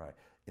grandma cry.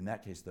 In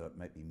that case, though, it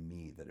might be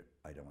me that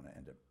I don't want to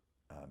end up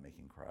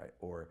making cry,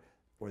 or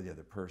the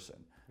other person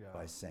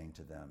by saying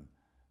to them,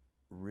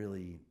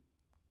 really,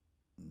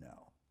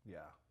 no.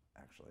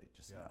 Actually,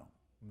 just no.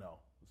 No,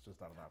 it's just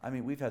not an option. I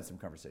mean, we've had some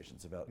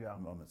conversations about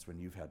moments when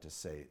you've had to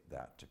say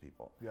that to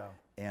people.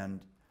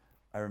 And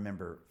I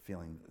remember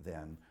feeling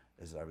then,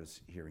 as I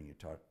was hearing you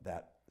talk,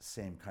 that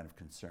same kind of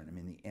concern. I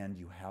mean, in the end,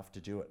 you have to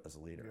do it as a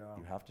leader. Yeah.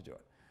 You have to do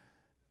it.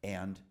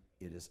 And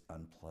it is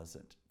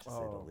unpleasant, to say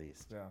the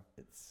least. Yeah.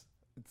 It's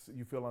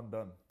You feel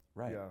undone.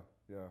 Right.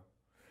 Yeah.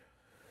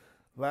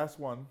 Last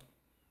one.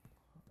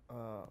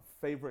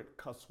 Favorite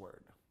cuss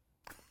word.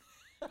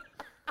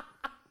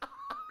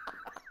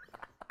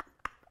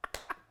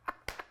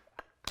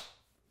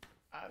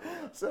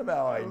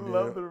 somehow I knew.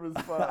 Love the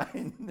response.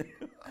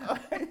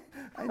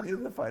 I knew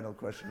the final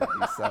question would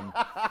be some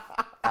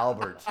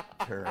Albert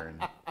turn.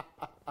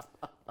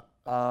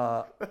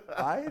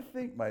 I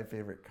think my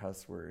favorite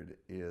cuss word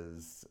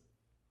is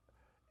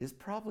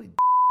probably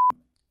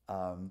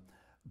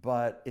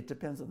but it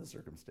depends on the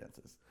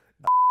circumstances.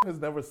 Has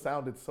never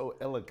sounded so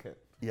elegant.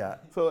 Yeah.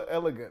 So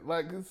elegant.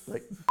 Like it's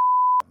Like,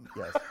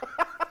 yes.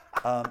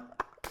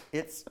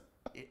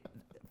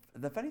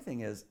 The funny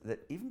thing is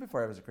that even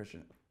before I was a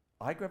Christian,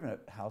 I grew up in a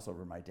household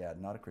where my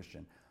dad, not a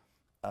Christian,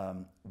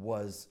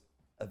 was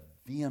a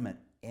vehement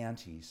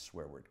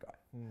anti-swear word guy.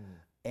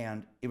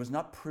 And it was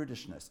not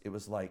prudishness. It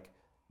was like,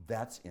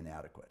 that's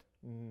inadequate.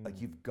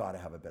 Like, you've got to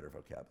have a better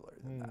vocabulary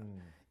than that.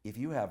 If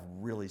you have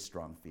really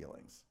strong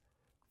feelings,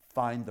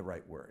 find the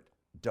right word.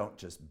 Don't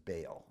just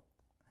bail.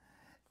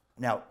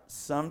 Now,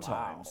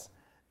 sometimes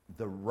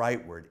the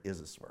right word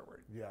is a swear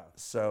word. Yeah.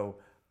 So,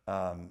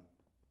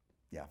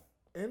 yeah.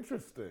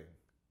 Interesting.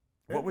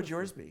 What would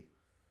yours be?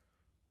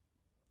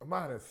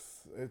 Mine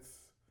is,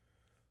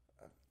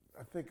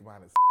 I think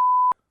mine is.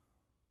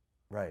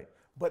 Right.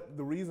 But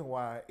the reason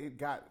why it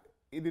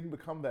didn't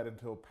become that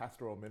until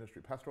pastoral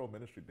ministry. Pastoral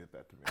ministry did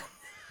that to me.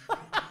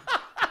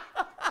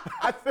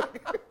 I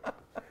think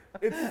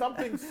it's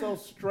something so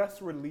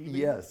stress relieving.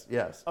 Yes.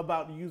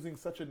 About using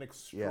such an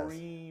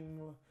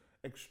extremely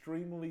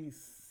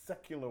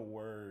secular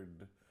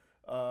word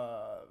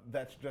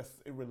that's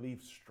just, it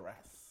relieves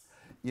stress.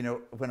 You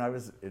know, when I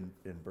was in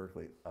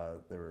Berkeley,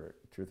 there were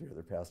 2 or 3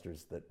 other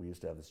pastors that we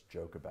used to have this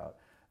joke about,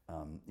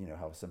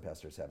 how some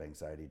pastors have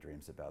anxiety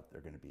dreams about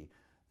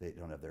they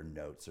don't have their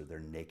notes or they're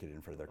naked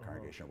in front of their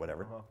congregation or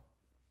whatever.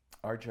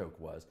 Our joke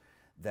was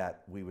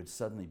that we would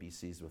suddenly be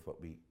seized with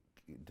what we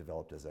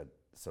developed as a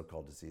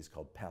so-called disease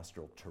called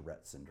pastoral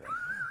Tourette syndrome,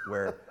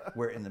 where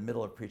in the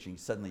middle of preaching,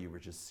 suddenly you were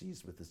just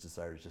seized with this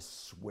desire to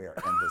just swear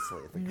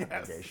endlessly at the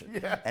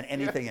congregation. And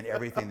anything and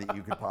everything that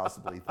you could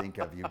possibly think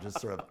of, you just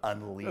sort of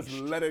unleashed.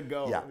 Just let it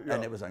go. Yeah,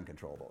 and it was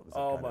uncontrollable. It was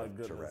Oh a my kind of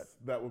goodness, Tourette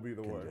that would be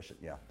the condition.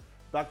 worst. Yeah.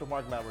 Dr.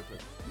 Mark Labberton,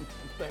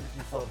 thank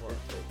you so much.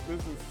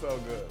 This is so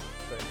good.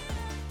 Thank you.